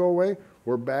policy go away,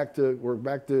 we're back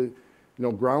to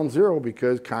ground zero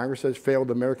because Congress has failed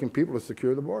the American people to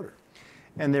secure the border.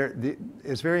 And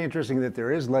it's very interesting that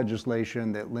there is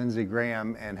legislation that Lindsey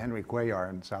Graham and Henry Cuellar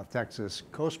in South Texas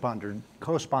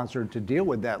co-sponsored to deal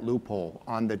with that loophole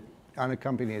on the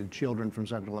unaccompanied children from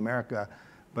Central America,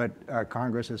 but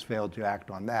Congress has failed to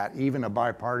act on that. Even a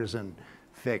bipartisan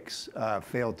fix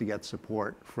failed to get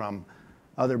support from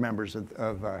other members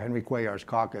of Henry Cuellar's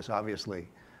caucus, obviously,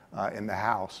 in the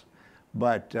House.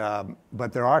 But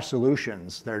there are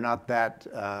solutions. They're not that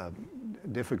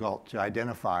difficult to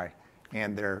identify,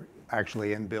 and they're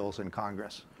actually in bills in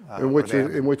Congress.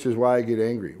 Which is why I get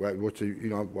angry. Right?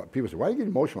 What people say, why do you get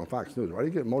emotional on Fox News? Why do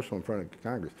you get emotional in front of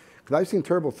Congress? Because I've seen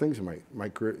terrible things in my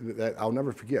career that I'll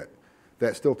never forget,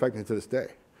 that still affect me to this day.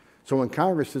 So when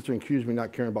Congress sits there and accuses me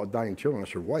not caring about dying children,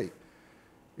 unless you're white,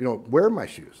 wear my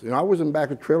shoes. I was in the back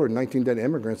of a trailer with 19 dead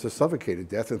immigrants that suffocated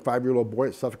to death and a 5-year-old boy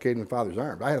that suffocated in the father's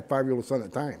arms. I had a 5-year-old son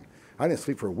at the time. I didn't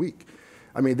sleep for a week.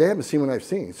 I mean, they haven't seen what I've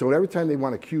seen. So every time they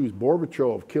want to accuse Border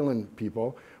Patrol of killing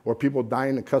people or people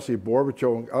dying in custody of Border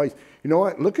Patrol, you know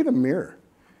what? Look in the mirror,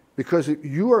 because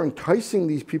you are enticing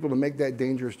these people to make that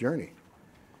dangerous journey.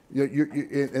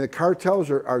 And the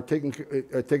cartels are taking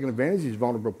advantage of these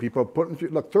vulnerable people, putting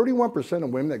through. Look, 31% of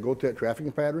women that go to that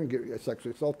trafficking pattern get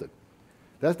sexually assaulted.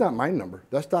 That's not my number.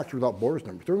 That's Doctors Without Borders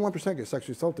number. 31% get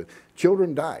sexually assaulted.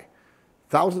 Children die.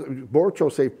 Border Patrol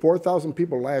saved 4,000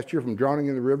 people last year from drowning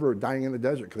in the river or dying in the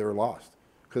desert because they were lost,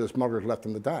 because the smugglers left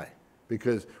them to die.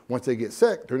 Because once they get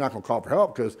sick, they're not going to call for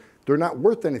help because they're not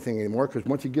worth anything anymore, because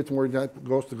once he gets where he's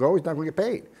supposed to go, he's not going to get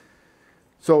paid.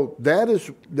 So that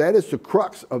is the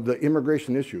crux of the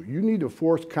immigration issue. You need to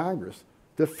force Congress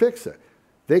to fix it.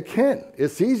 They can.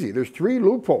 It's easy. There's 3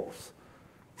 loopholes.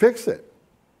 Fix it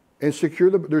and secure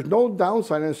there's no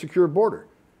downside on a secure border.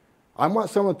 I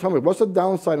want someone to tell me, what's the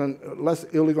downside on less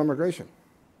illegal immigration?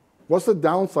 What's the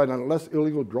downside on less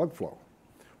illegal drug flow?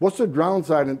 What's the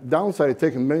downside of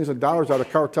taking millions of dollars out of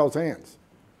cartels' hands?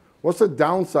 What's the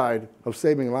downside of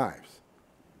saving lives?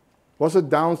 What's the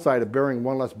downside of burying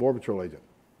one less Border Patrol agent?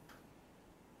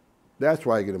 That's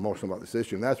why I get emotional about this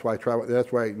issue, and that's why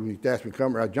when you ask me to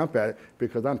come here, I jump at it,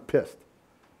 because I'm pissed,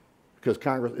 because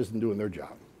Congress isn't doing their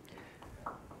job.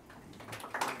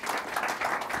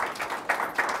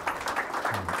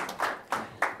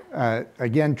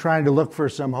 Again, trying to look for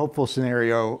some hopeful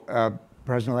scenario,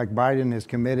 President-elect Biden is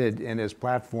committed in his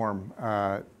platform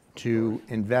to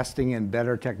investing in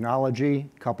better technology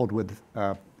coupled with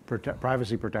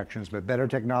privacy protections, but better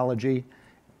technology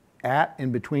at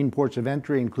and between ports of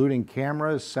entry, including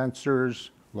cameras,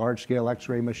 sensors, large-scale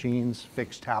X-ray machines,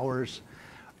 fixed towers.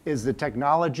 Is the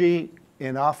technology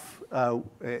enough?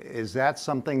 Is that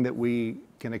something that we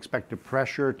can expect to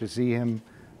pressure to see him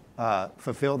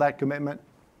fulfill that commitment?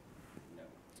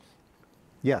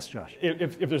 Yes, Josh.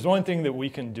 If there's one thing that we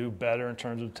can do better in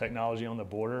terms of technology on the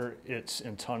border, it's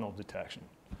in tunnel detection.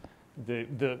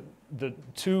 The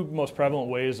two most prevalent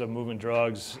ways of moving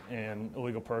drugs and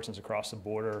illegal persons across the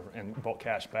border and bulk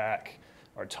cash back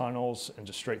are tunnels and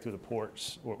just straight through the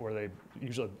ports, where they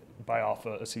usually buy off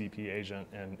a CBP agent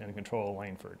and control a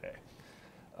lane for a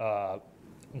day.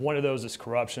 One of those is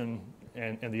corruption,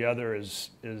 and the other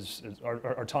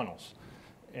are tunnels.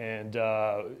 And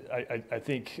I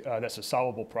think that's a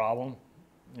solvable problem.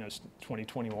 You know, it's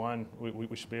 2021.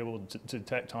 We should be able to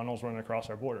detect tunnels running across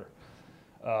our border.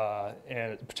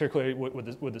 And particularly with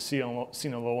the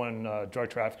Sinaloan drug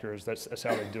traffickers, that's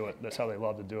how they do it. That's how they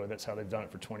love to do it. That's how they've done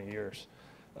it for 20 years.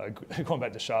 Going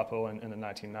back to Chapo in the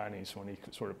 1990s when he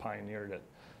sort of pioneered it.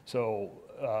 So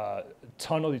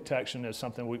tunnel detection is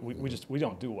something we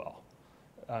don't do well.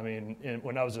 I mean,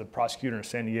 when I was a prosecutor in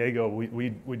San Diego,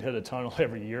 we'd hit a tunnel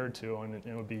every year or two, and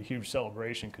it would be a huge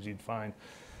celebration because you'd find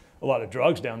a lot of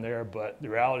drugs down there. But the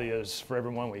reality is, for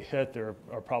every one we hit, there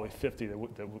are probably 50 that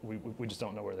we just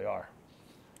don't know where they are.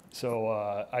 So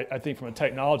I think from a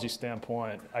technology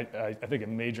standpoint, I think a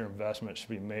major investment should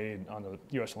be made on the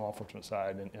U.S. law enforcement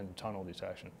side in tunnel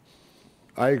detection.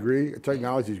 I agree.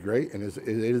 Technology is great, and it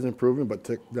is improving, but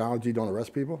technology don't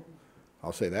arrest people.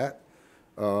 I'll say that.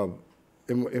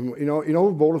 You know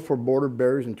who voted for border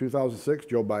barriers in 2006?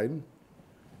 Joe Biden,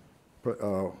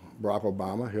 Barack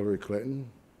Obama, Hillary Clinton,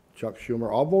 Chuck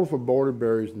Schumer, all voted for border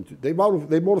barriers. They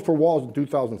voted for walls in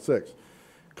 2006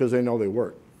 because they know they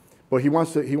work. But he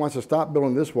wants to stop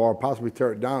building this wall, possibly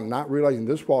tear it down, not realizing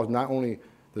this wall is not only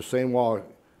the same wall,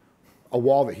 a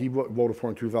wall that he voted for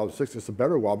in 2006. It's a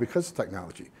better wall because of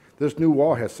technology. This new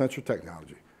wall has sensor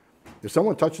technology. If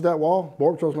someone touches that wall,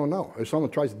 Border Patrol's going to know. If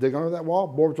someone tries to dig under that wall,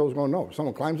 Border Patrol's going to know. If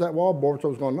someone climbs that wall, Border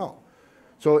Patrol's going to know.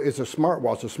 So it's a smart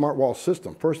wall. It's a smart wall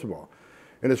system, first of all.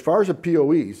 And as far as the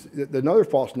POEs, another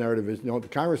false narrative is, the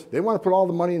Congress, they want to put all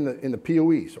the money in the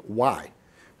POEs. Why?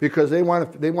 Because they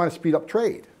want to speed up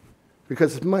trade.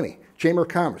 Because it's money. Chamber of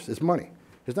Commerce, it's money.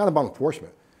 It's not about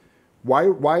enforcement.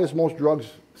 Why is most drugs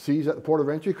seized at the port of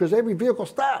entry? Because every vehicle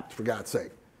stops, for God's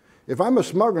sake. If I'm a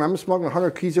smuggler, I'm smuggling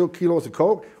 100 kilos of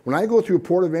coke. When I go through a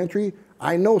port of entry,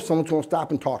 I know someone's going to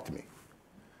stop and talk to me.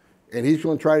 And he's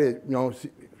going to try to,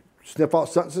 sniff out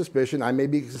something suspicious. I may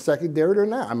be secondary or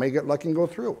not. I may get lucky and go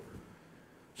through.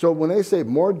 So when they say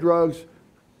more drugs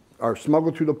are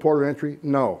smuggled through the port of entry,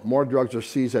 no, more drugs are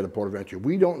seized at the port of entry.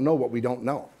 We don't know what we don't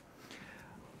know.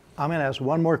 I'm going to ask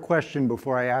one more question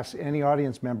before I ask any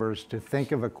audience members to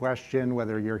think of a question,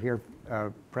 whether you're here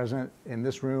present in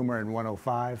this room or in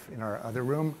 105 in our other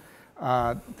room.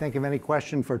 Think of any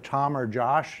question for Tom or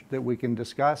Josh that we can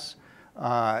discuss.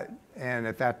 And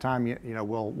at that time,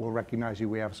 we'll recognize you.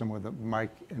 We have someone with a mic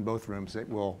in both rooms that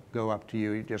will go up to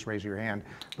you. You just raise your hand.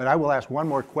 But I will ask one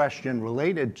more question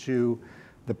related to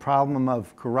the problem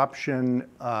of corruption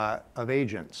of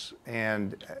agents,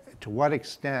 and to what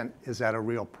extent is that a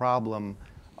real problem?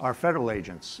 Our federal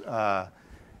agents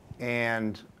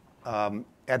and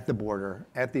at the border,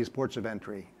 at these ports of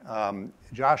entry.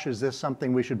 Josh, is this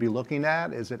something we should be looking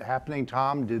at? Is it happening?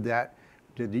 Tom,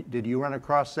 did you run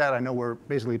across that? I know we're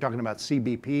basically talking about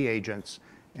CBP agents,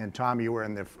 and Tom, you were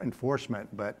in the enforcement,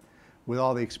 but with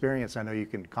all the experience, I know you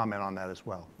can comment on that as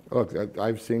well. Look,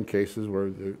 I've seen cases where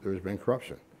there's been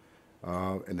corruption,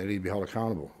 and they need to be held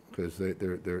accountable because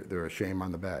they're a shame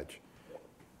on the badge.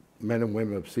 Men and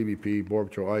women of CBP, Border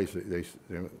Patrol, ICE,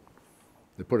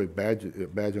 they put a badge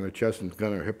on their chest and a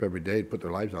gun on their hip every day to put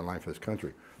their lives on line for this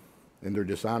country, and they're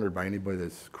dishonored by anybody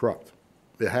that's corrupt.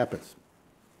 It happens.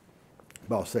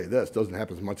 But I'll say this, it doesn't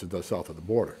happen as much as it does south of the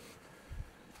border.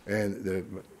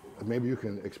 And maybe you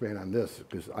can expand on this,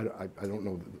 because I don't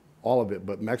know all of it,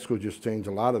 but Mexico just changed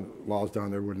a lot of laws down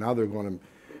there where now they're going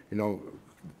to,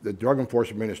 the Drug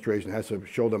Enforcement Administration has to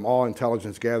show them all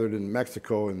intelligence gathered in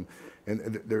Mexico, and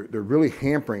they're really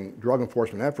hampering drug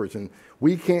enforcement efforts. And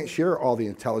we can't share all the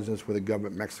intelligence with the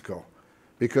government of Mexico,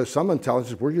 because some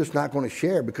intelligence we're just not going to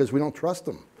share because we don't trust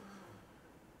them.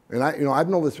 And I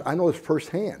know this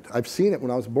firsthand. I've seen it when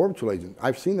I was a Border Patrol agent.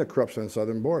 I've seen the corruption on the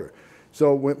southern border.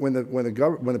 So when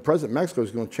the president of Mexico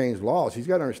is going to change laws, he's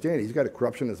got to understand he's got a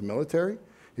corruption in his military,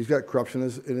 he's got corruption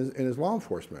in his law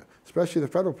enforcement, especially the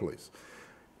federal police.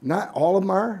 Not all of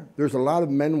them are. There's a lot of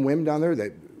men and women down there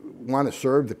that want to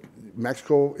serve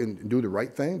Mexico and do the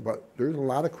right thing, but there's a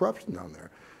lot of corruption down there,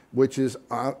 which is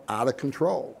out of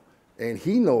control. And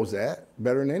he knows that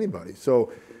better than anybody.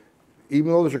 So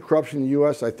even though there's a corruption in the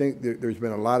U.S., I think there's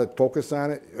been a lot of focus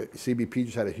on it. CBP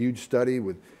just had a huge study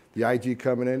with the IG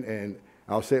coming in, and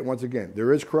I'll say it once again,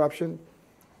 there is corruption.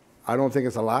 I don't think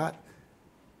it's a lot,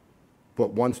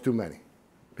 but one's too many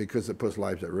because it puts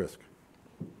lives at risk.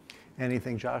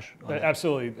 Anything, Josh? I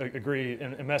absolutely agree.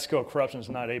 In Mexico, corruption is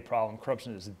not a problem.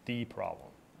 Corruption is the problem,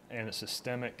 and it's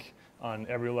systemic on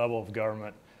every level of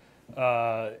government.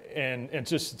 And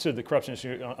just to the corruption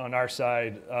issue on our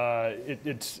side,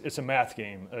 it's a math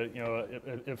game. You know,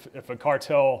 if a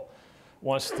cartel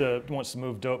wants to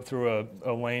move dope through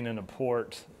a lane in a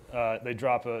port, they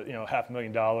drop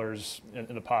 $500,000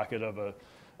 in the pocket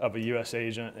of a U.S.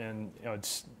 agent, and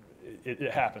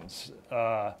it happens.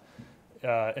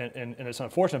 And it's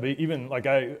unfortunate, but even like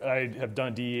I have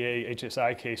done DEA,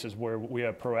 HSI cases where we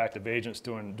have proactive agents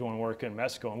doing work in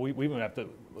Mexico, and we even have to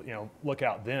look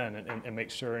out then and make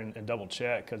sure and double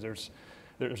check, because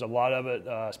there's a lot of it,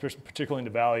 particularly in the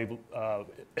Valley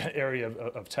area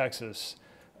of Texas.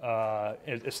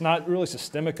 It's not really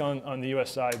systemic on the U.S.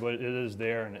 side, but it is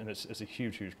there, and it's a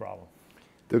huge problem.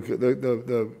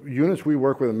 The units we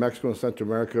work with in Mexico and Central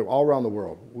America, all around the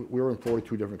world, we're in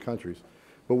 42 different countries,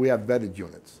 but we have vetted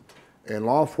units. And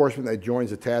law enforcement that joins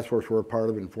the task force we're a part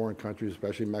of in foreign countries,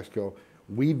 especially Mexico,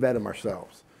 we vet them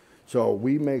ourselves. So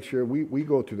we make sure we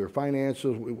go through their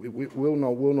financials. We'll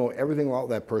know everything about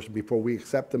that person before we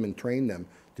accept them and train them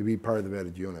to be part of the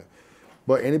vetted unit.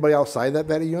 But anybody outside that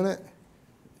vetted unit,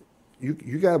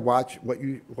 you got to watch what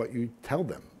you tell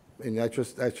them, and that's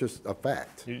just a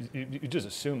fact. You just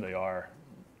assume they are,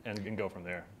 and go from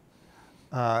there.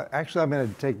 Actually, I'm going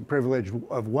to take the privilege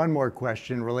of one more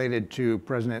question related to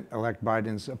President-elect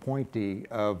Biden's appointee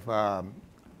of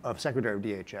Secretary of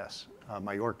DHS,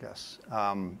 Mayorkas.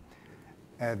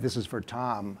 This is for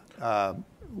Tom.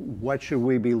 What should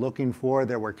we be looking for?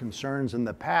 There were concerns in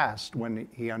the past when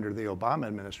he, under the Obama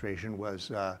administration,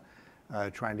 was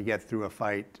trying to get through a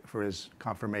fight for his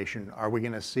confirmation. Are we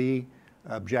going to see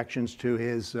objections to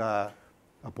his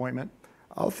appointment?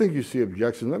 I think you see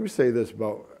objections. Let me say this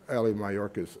about Ali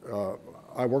Mayorkas.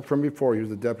 I worked for him before. He was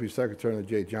the deputy secretary under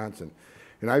Jay Johnson.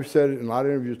 And I've said it in a lot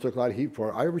of interviews, took a lot of heat for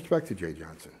it. I respected Jay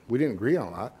Johnson. We didn't agree on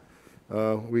a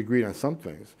lot. We agreed on some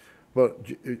things. But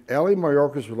Ali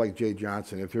Mayorkas was like Jay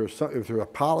Johnson. If there was a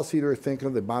policy they were thinking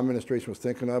of, the Obama administration was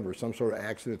thinking of, or some sort of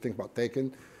action they're thinking about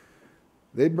taking,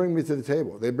 they'd bring me to the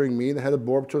table. They'd bring me, the head of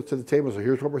board, to the table. So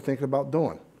here's what we're thinking about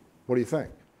doing. What do you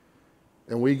think?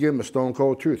 And we give them a stone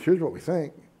cold truth. Here's what we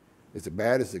think. Is it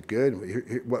bad? Is it good?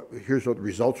 Here's what the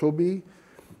results will be.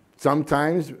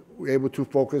 Sometimes we're able to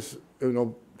focus,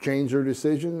 change their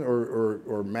decision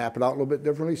or map it out a little bit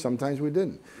differently. Sometimes we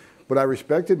didn't. But I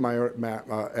respected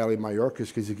Ali Mayorkas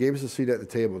because he gave us a seat at the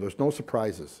table. There's no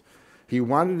surprises. He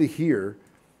wanted to hear,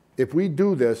 if we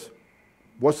do this,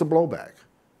 what's the blowback?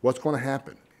 What's going to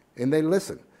happen? And they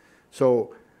listen.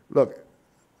 So, look,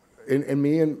 and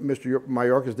me and Mr.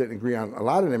 Mayorkas didn't agree on a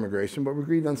lot of immigration, but we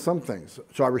agreed on some things.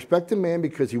 So I respect the man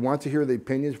because he wants to hear the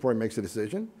opinions before he makes a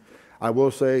decision. I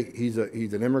will say he's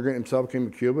an immigrant himself,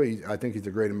 came to Cuba. I think he's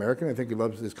a great American. I think he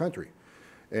loves his country.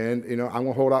 And, I'm going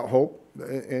to hold out hope,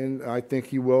 and I think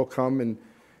he will come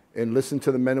and listen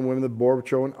to the men and women of the Border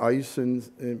Patrol and ICE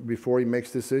and before he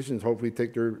makes decisions, hopefully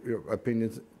take their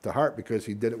opinions to heart, because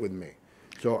he did it with me.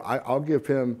 So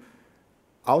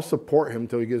I'll support him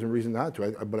until he gives him reason not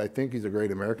to. But I think he's a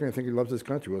great American. I think he loves his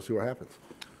country. We'll see what happens.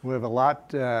 We have a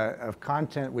lot of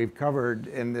content we've covered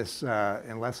in this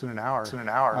in less than an hour.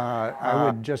 I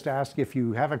would just ask, if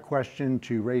you have a question,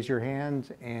 to raise your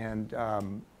hand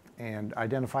and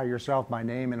identify yourself by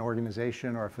name and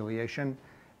organization or affiliation,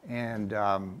 and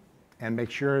make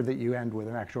sure that you end with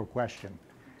an actual question.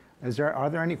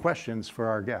 Are there any questions for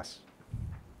our guests?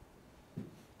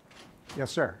 Yes,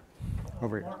 sir.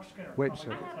 Over here. Mark Skinner, Wait, College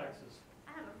sir. of Texas.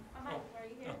 Are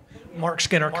you Mark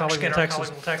Skinner, College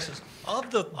of Texas.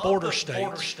 Of the border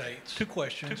states, two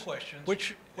questions.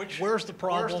 Where's the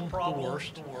problem the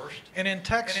worst? And in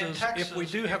Texas, if we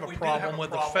do have a problem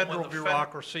with the federal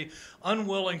bureaucracy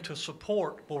unwilling to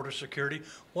support border security,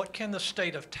 what can the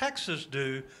state of Texas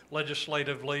do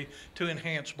legislatively to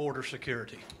enhance border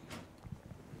security?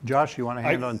 Josh, you want to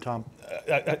hand on Tom?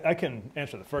 I can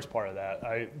answer the first part of that.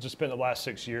 I just spent the last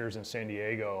 6 years in San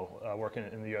Diego working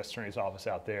in the U.S. Attorney's Office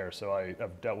out there. So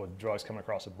I've dealt with drugs coming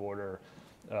across the border,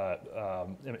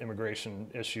 immigration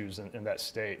issues in that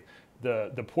state.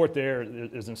 The port there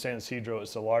is in San Ysidro.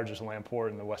 It's the largest land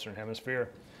port in the Western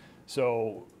Hemisphere.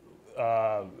 So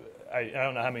I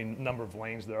don't know how many number of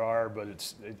lanes there are, but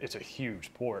it's a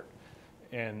huge port.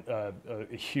 And a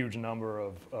huge number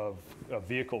of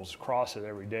vehicles cross it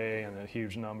every day, and a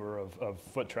huge number of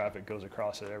foot traffic goes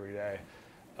across it every day.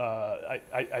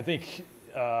 I think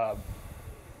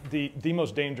the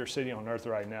most dangerous city on earth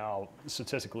right now,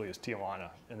 statistically, is Tijuana.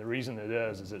 And the reason it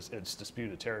is it's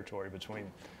disputed territory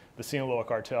between the Sinaloa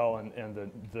cartel and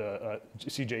the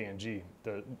CJNG,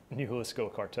 the New Jalisco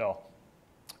cartel.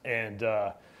 And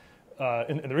the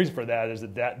reason for that is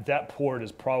that port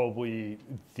is probably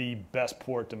the best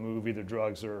port to move either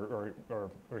drugs or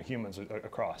humans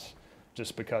across,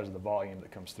 just because of the volume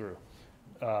that comes through.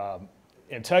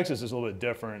 In Texas, it's a little bit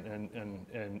different,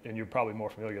 and you're probably more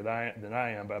familiar than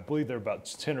I am, but I believe there are about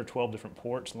 10 or 12 different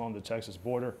ports along the Texas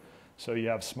border. So you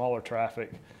have smaller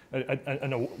traffic. I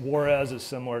know Juarez is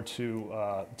similar to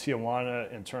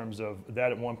Tijuana in terms of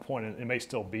that at one point, and it may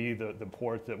still be the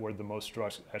port where the most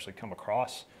drugs actually come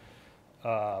across.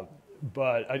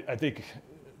 But I think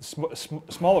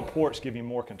smaller ports give you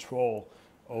more control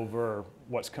over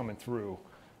what's coming through.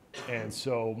 And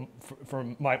so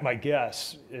from my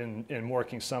guess in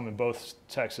working some in both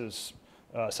Texas,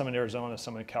 some in Arizona,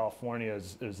 some in California,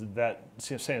 is that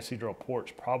San Ysidro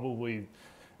port's probably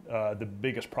the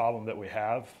biggest problem that we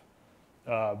have.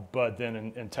 But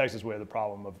then in Texas, we have the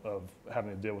problem of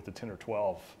having to deal with the 10 or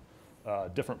 12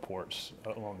 different ports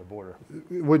along the border.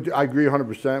 I agree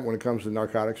 100% when it comes to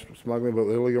narcotics smuggling, but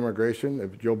with illegal immigration,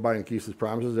 if Joe Biden keeps his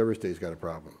promises, every state's got a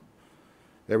problem.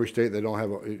 Every state they don't have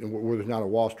where there's not a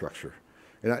wall structure.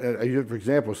 And for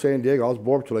example, San Diego, I was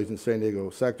Border Patrol agent in San Diego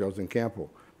sector. I was in Campo.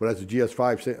 But as a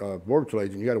GS5 Border Patrol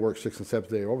agent, you got to work 6 and 7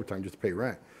 days overtime just to pay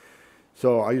rent.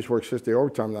 So I used to work 6-day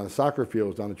overtime on the soccer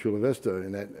fields down in Chula Vista,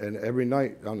 and every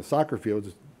night on the soccer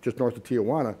fields, just north of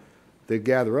Tijuana, they'd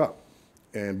gather up.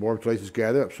 And Border Patrol agents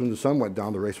gathered up. As soon as the sun went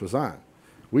down, the race was on.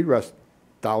 We'd rest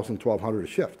 1,000, 1,200 a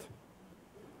shift.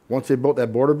 Once they built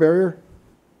that border barrier,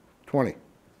 20,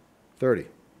 30.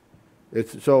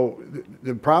 So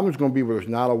the problem is going to be where there's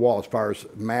not a wall as far as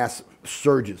mass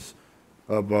surges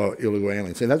of illegal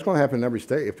aliens. And that's going to happen in every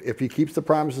state if he keeps the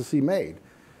promises he made.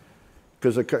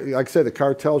 Because, like I said, the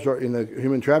cartels are in the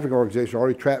human trafficking organization are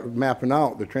already mapping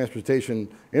out the transportation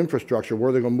infrastructure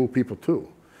where they're going to move people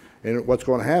to. And what's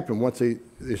going to happen once they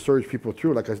surge people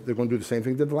through, like they're going to do the same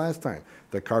thing they did the last time.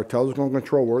 The cartels are going to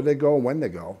control where they go and when they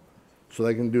go so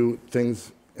they can do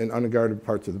things in unguarded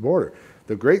parts of the border.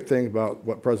 The great thing about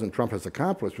what President Trump has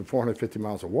accomplished with 450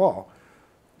 miles of wall,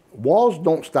 walls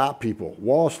don't stop people.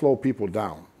 Walls slow people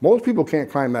down. Most people can't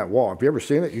climb that wall. Have you ever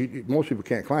seen it? Most people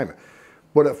can't climb it.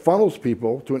 But it funnels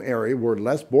people to an area where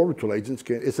less Border Patrol agents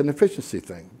can, it's an efficiency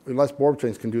thing. Less Border Patrol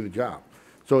agents can do the job.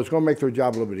 So it's going to make their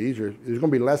job a little bit easier. There's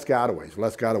going to be less gotaways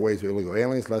of illegal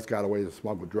aliens, less gotaways of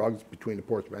smuggled drugs between the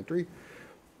ports of entry.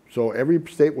 So every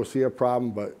state will see a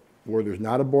problem, but where there's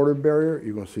not a border barrier,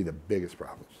 you're going to see the biggest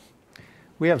problems.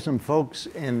 We have some folks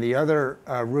in the other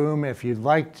room. If you'd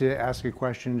like to ask a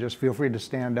question, just feel free to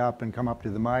stand up and come up to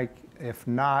the mic. If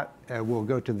not, we'll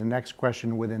go to the next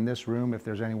question within this room if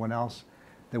there's anyone else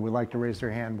that would like to raise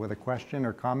their hand with a question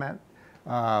or comment.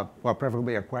 Well,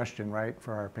 preferably a question, right,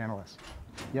 for our panelists.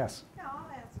 Yes? Yeah, I'll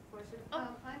ask a question. I'm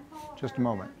Paula Just a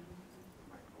moment.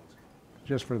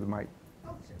 Just for the mic.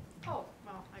 Oh, sure. Oh,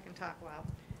 well, I can talk loud.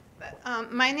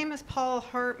 But my name is Paula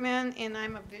Hartman, and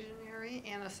I'm a visionary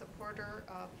and a supporter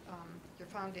of your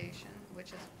foundation, which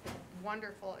is a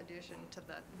wonderful addition to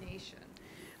the nation.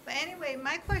 But anyway,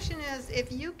 my question is,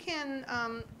 if you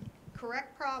can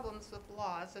correct problems with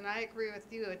laws, and I agree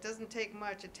with you, it doesn't take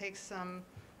much, it takes some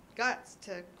guts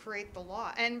to create the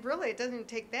law. And really, it doesn't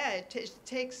take that, it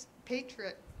takes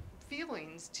patriot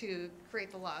feelings to create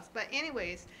the laws. But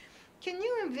anyways, can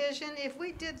you envision if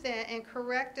we did that and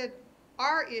corrected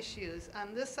our issues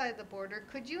on this side of the border,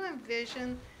 could you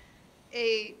envision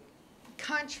a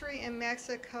country in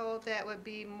Mexico that would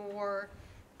be more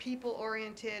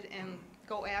people-oriented and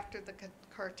go after the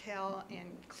cartel and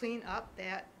clean up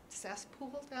that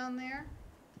cesspool down there?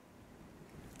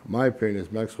 My opinion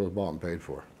is Mexico is bought and paid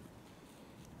for.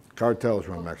 Cartels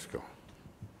run Mexico.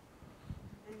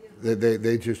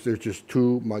 There's just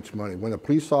too much money. When a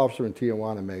police officer in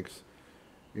Tijuana makes,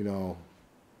 you know,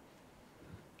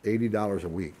 $80 a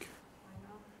week,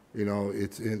 you know,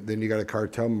 then you got a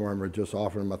cartel member just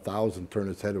offering him $1,000, turn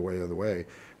his head away the other way.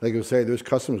 Like you say, there's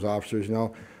customs officers, you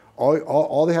know,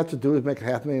 all they have to do is make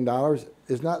 $500,000.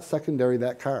 Is not secondary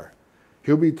that car.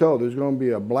 He'll be told there's going to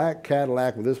be a black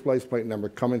Cadillac with this place plate number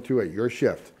coming through at your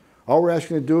shift. All we're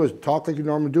asking you to do is talk like you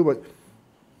normally do, but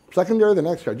secondary the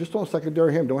next guy. Just don't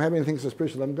secondary him. Don't have anything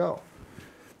suspicious. Let him go.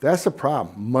 That's the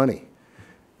problem. Money.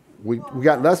 We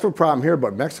got less of a problem here,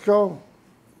 but Mexico,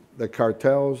 the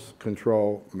cartels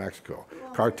control Mexico.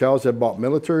 Cartels have bought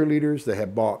military leaders. They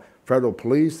have bought federal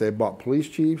police. They bought police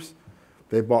chiefs.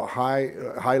 They bought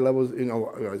high levels, you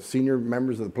know, senior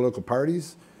members of the political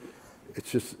parties.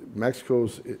 It's just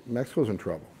Mexico's in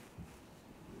trouble.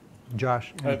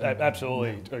 Josh? I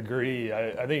absolutely agree.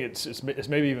 I think it's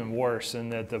maybe even worse in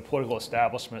that the political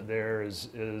establishment there is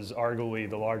arguably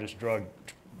the largest drug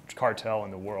cartel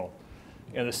in the world.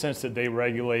 In the sense that they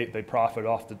regulate, they profit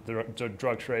off the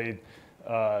drug trade,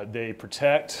 they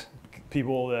protect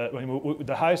people that, I mean,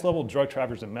 the highest level drug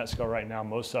traffickers in Mexico right now,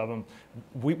 most of them,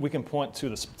 we can point to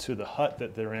the hut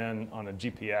that they're in on a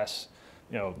GPS,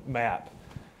 map,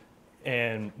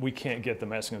 and we can't get the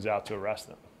Mexicans out to arrest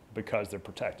them because they're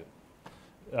protected.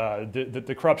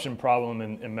 The corruption problem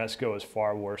in Mexico is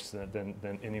far worse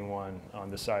than anyone on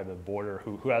this side of the border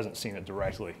who hasn't seen it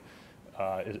directly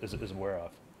is aware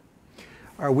of.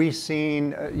 Are we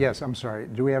seeing, yes, I'm sorry,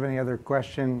 do we have any other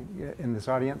question in this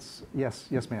audience? Yes,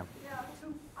 ma'am. Yeah,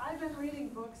 so I've been reading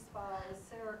books by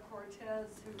Sarah Cortez,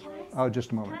 who writes... Oh,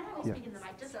 just a moment. Can I have you speak in the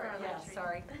mic just for our live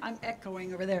sorry. I'm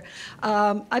echoing over there.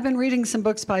 I've been reading some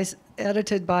books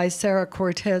edited by Sarah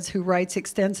Cortez, who writes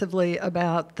extensively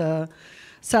about the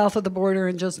south of the border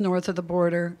and just north of the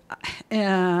border,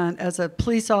 and as a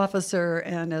police officer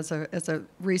and as a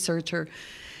researcher.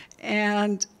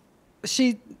 And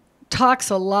she talks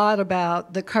a lot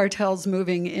about the cartels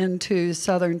moving into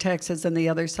southern Texas and the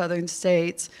other southern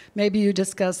states. Maybe you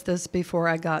discussed this before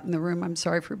I got in the room. I'm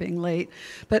sorry for being late.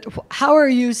 But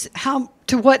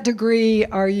to what degree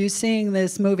are you seeing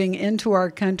this moving into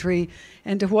our country,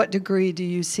 and to what degree do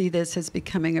you see this as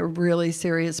becoming a really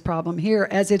serious problem here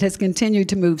as it has continued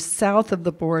to move south of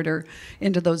the border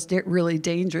into those really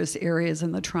dangerous areas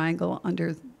in the triangle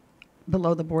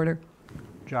below the border?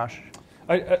 Josh?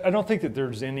 I don't think that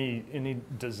there's any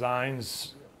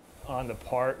designs on the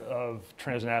part of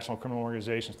transnational criminal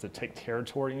organizations to take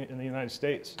territory in the United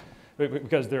States,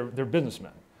 because they're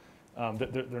businessmen.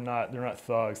 They're not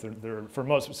thugs. They're for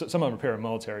most, some of them are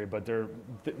paramilitary, but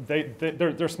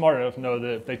they're smart enough to know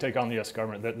that if they take on the U.S.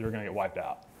 government, that they're going to get wiped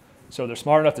out. So they're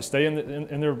smart enough to stay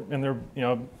in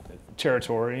their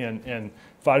territory and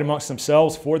fight amongst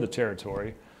themselves for the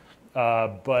territory.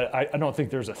 But I don't think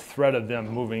there's a threat of them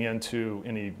moving into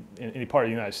any part of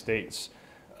the United States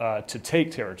to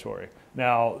take territory.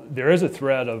 Now, there is a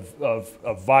threat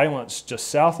of violence just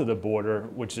south of the border,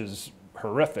 which is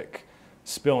horrific,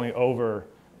 spilling over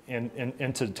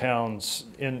into towns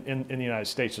in the United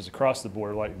States, just across the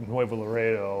border, like Nuevo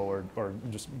Laredo or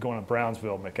just going to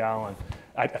Brownsville, McAllen.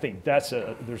 I think there's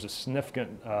a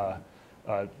significant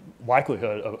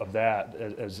likelihood of that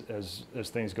as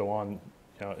things go on.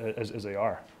 As they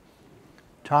are.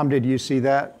 Tom, did you see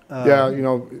that? Yeah,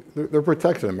 they're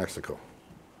protected in Mexico.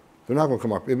 They're not going to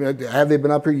come up. I mean, have they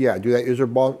been up here? Yeah. Is there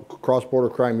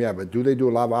cross-border crime? Yeah. But do they do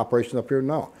a lot of operations up here?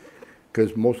 No.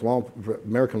 Because most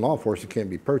American law enforcement can't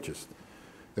be purchased.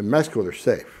 In Mexico, they're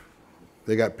safe.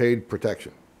 They got paid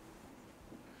protection.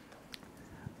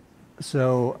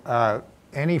 So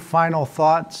any final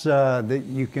thoughts that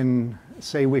you can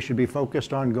say we should be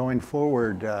focused on going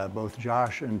forward, both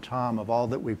Josh and Tom, of all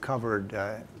that we've covered,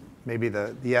 maybe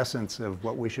the essence of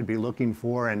what we should be looking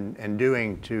for and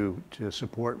doing to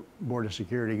support border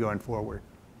security going forward?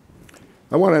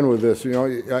 I want to end with this.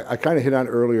 I kind of hit on it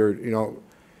earlier.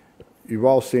 You've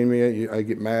all seen me. I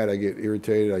get mad, I get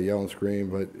irritated, I yell and scream,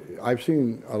 but I've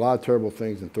seen a lot of terrible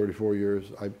things in 34 years.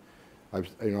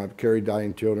 I've carried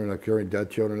dying children, I've carried dead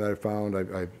children that I found.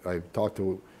 I've talked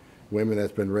to women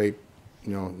that's been raped,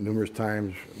 numerous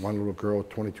times. One little girl,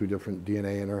 22 different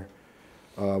DNA in her.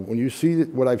 When you see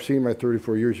what I've seen in my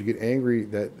 34 years, you get angry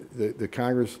that the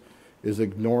Congress is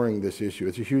ignoring this issue.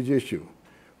 It's a huge issue.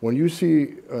 When you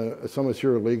see someone's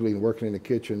here illegally and working in the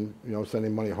kitchen,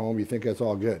 sending money home, you think that's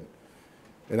all good.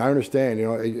 And I understand,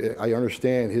 I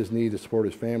understand his need to support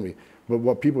his family. But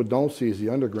what people don't see is the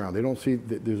underground. They don't see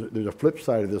that there's a flip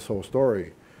side of this whole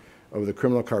story of the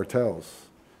criminal cartels.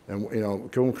 And,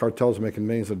 criminal cartels are making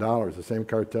millions of dollars. The same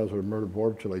cartels that are murdered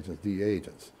border patrol agents, DEA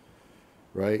agents,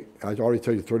 right? I already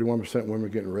tell you, 31% of women are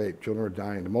getting raped. Children are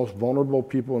dying. The most vulnerable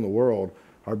people in the world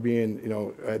are being,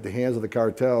 at the hands of the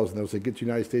cartels, and they'll say, get to the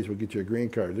United States, we'll get you a green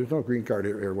card. There's no green card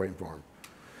here waiting for them.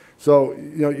 So,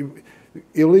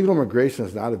 illegal immigration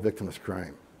is not a victimless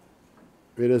crime.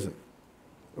 It isn't.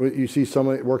 You see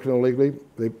someone working illegally,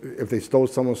 if they stole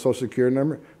someone's social security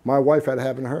number, my wife had it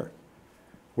happen to her.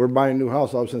 We're buying a new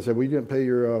house, all of a sudden said, well, you didn't pay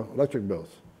your electric bills.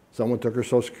 Someone took her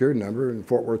social security number in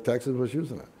Fort Worth, Texas, was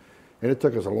using it. And it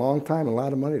took us a long time and a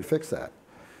lot of money to fix that.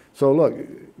 So look,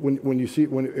 when you see,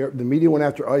 when the media went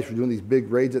after ICE for doing these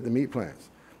big raids at the meat plants,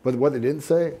 but what they didn't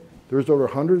say, there's over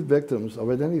 100 victims of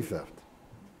identity theft.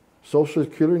 Social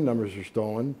security numbers are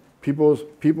stolen. People's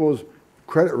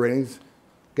credit ratings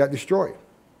got destroyed.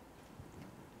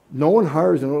 No one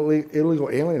hires an illegal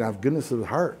alien out of goodness of the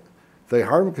heart. They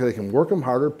hire them because they can work them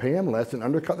harder, pay them less, and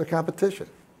undercut the competition.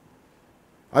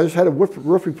 I just had a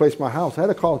roof replace my house. I had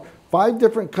to call 5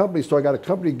 different companies so I got a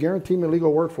company guaranteeing me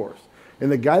legal workforce.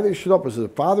 And the guy that showed up was a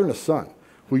father and a son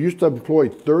who used to employ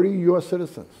 30 U.S.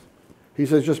 citizens. He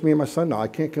says, just me and my son now. I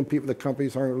can't compete with the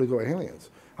companies hiring illegal aliens.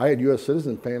 I had U.S.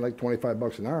 citizens paying like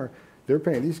 $25 an hour. They're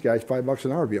paying these guys $5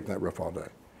 an hour to be up in that roof all day.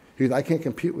 He said, I can't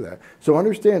compete with that. So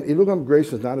understand, illegal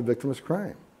immigration is not a victimless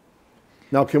crime.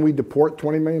 Now, can we deport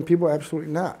 20 million people?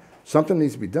 Absolutely not. Something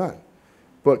needs to be done.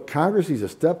 But Congress needs to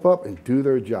step up and do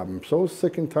their job. I'm so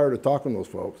sick and tired of talking to those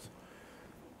folks,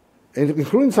 and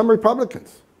including some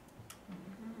Republicans.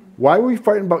 Why are we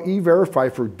fighting about E-Verify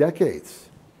for decades?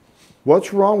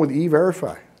 What's wrong with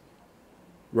E-Verify?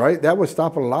 Right? That would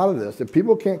stop a lot of this. If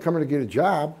people can't come in to get a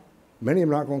job, many of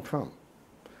them are not going to come.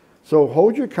 So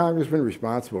hold your congressman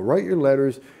responsible. Write your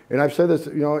letters. And I've said this,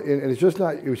 you know, and it's just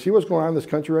not, you see what's going on in this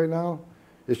country right now?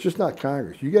 It's just not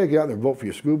Congress. You got to get out there and vote for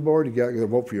your school board. You got to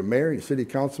vote for your mayor, your city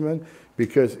councilman,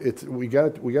 because we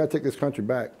got to take this country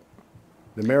back.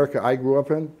 The America I grew up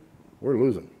in, we're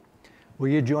losing. Will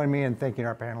you join me in thanking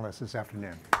our panelists this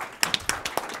afternoon?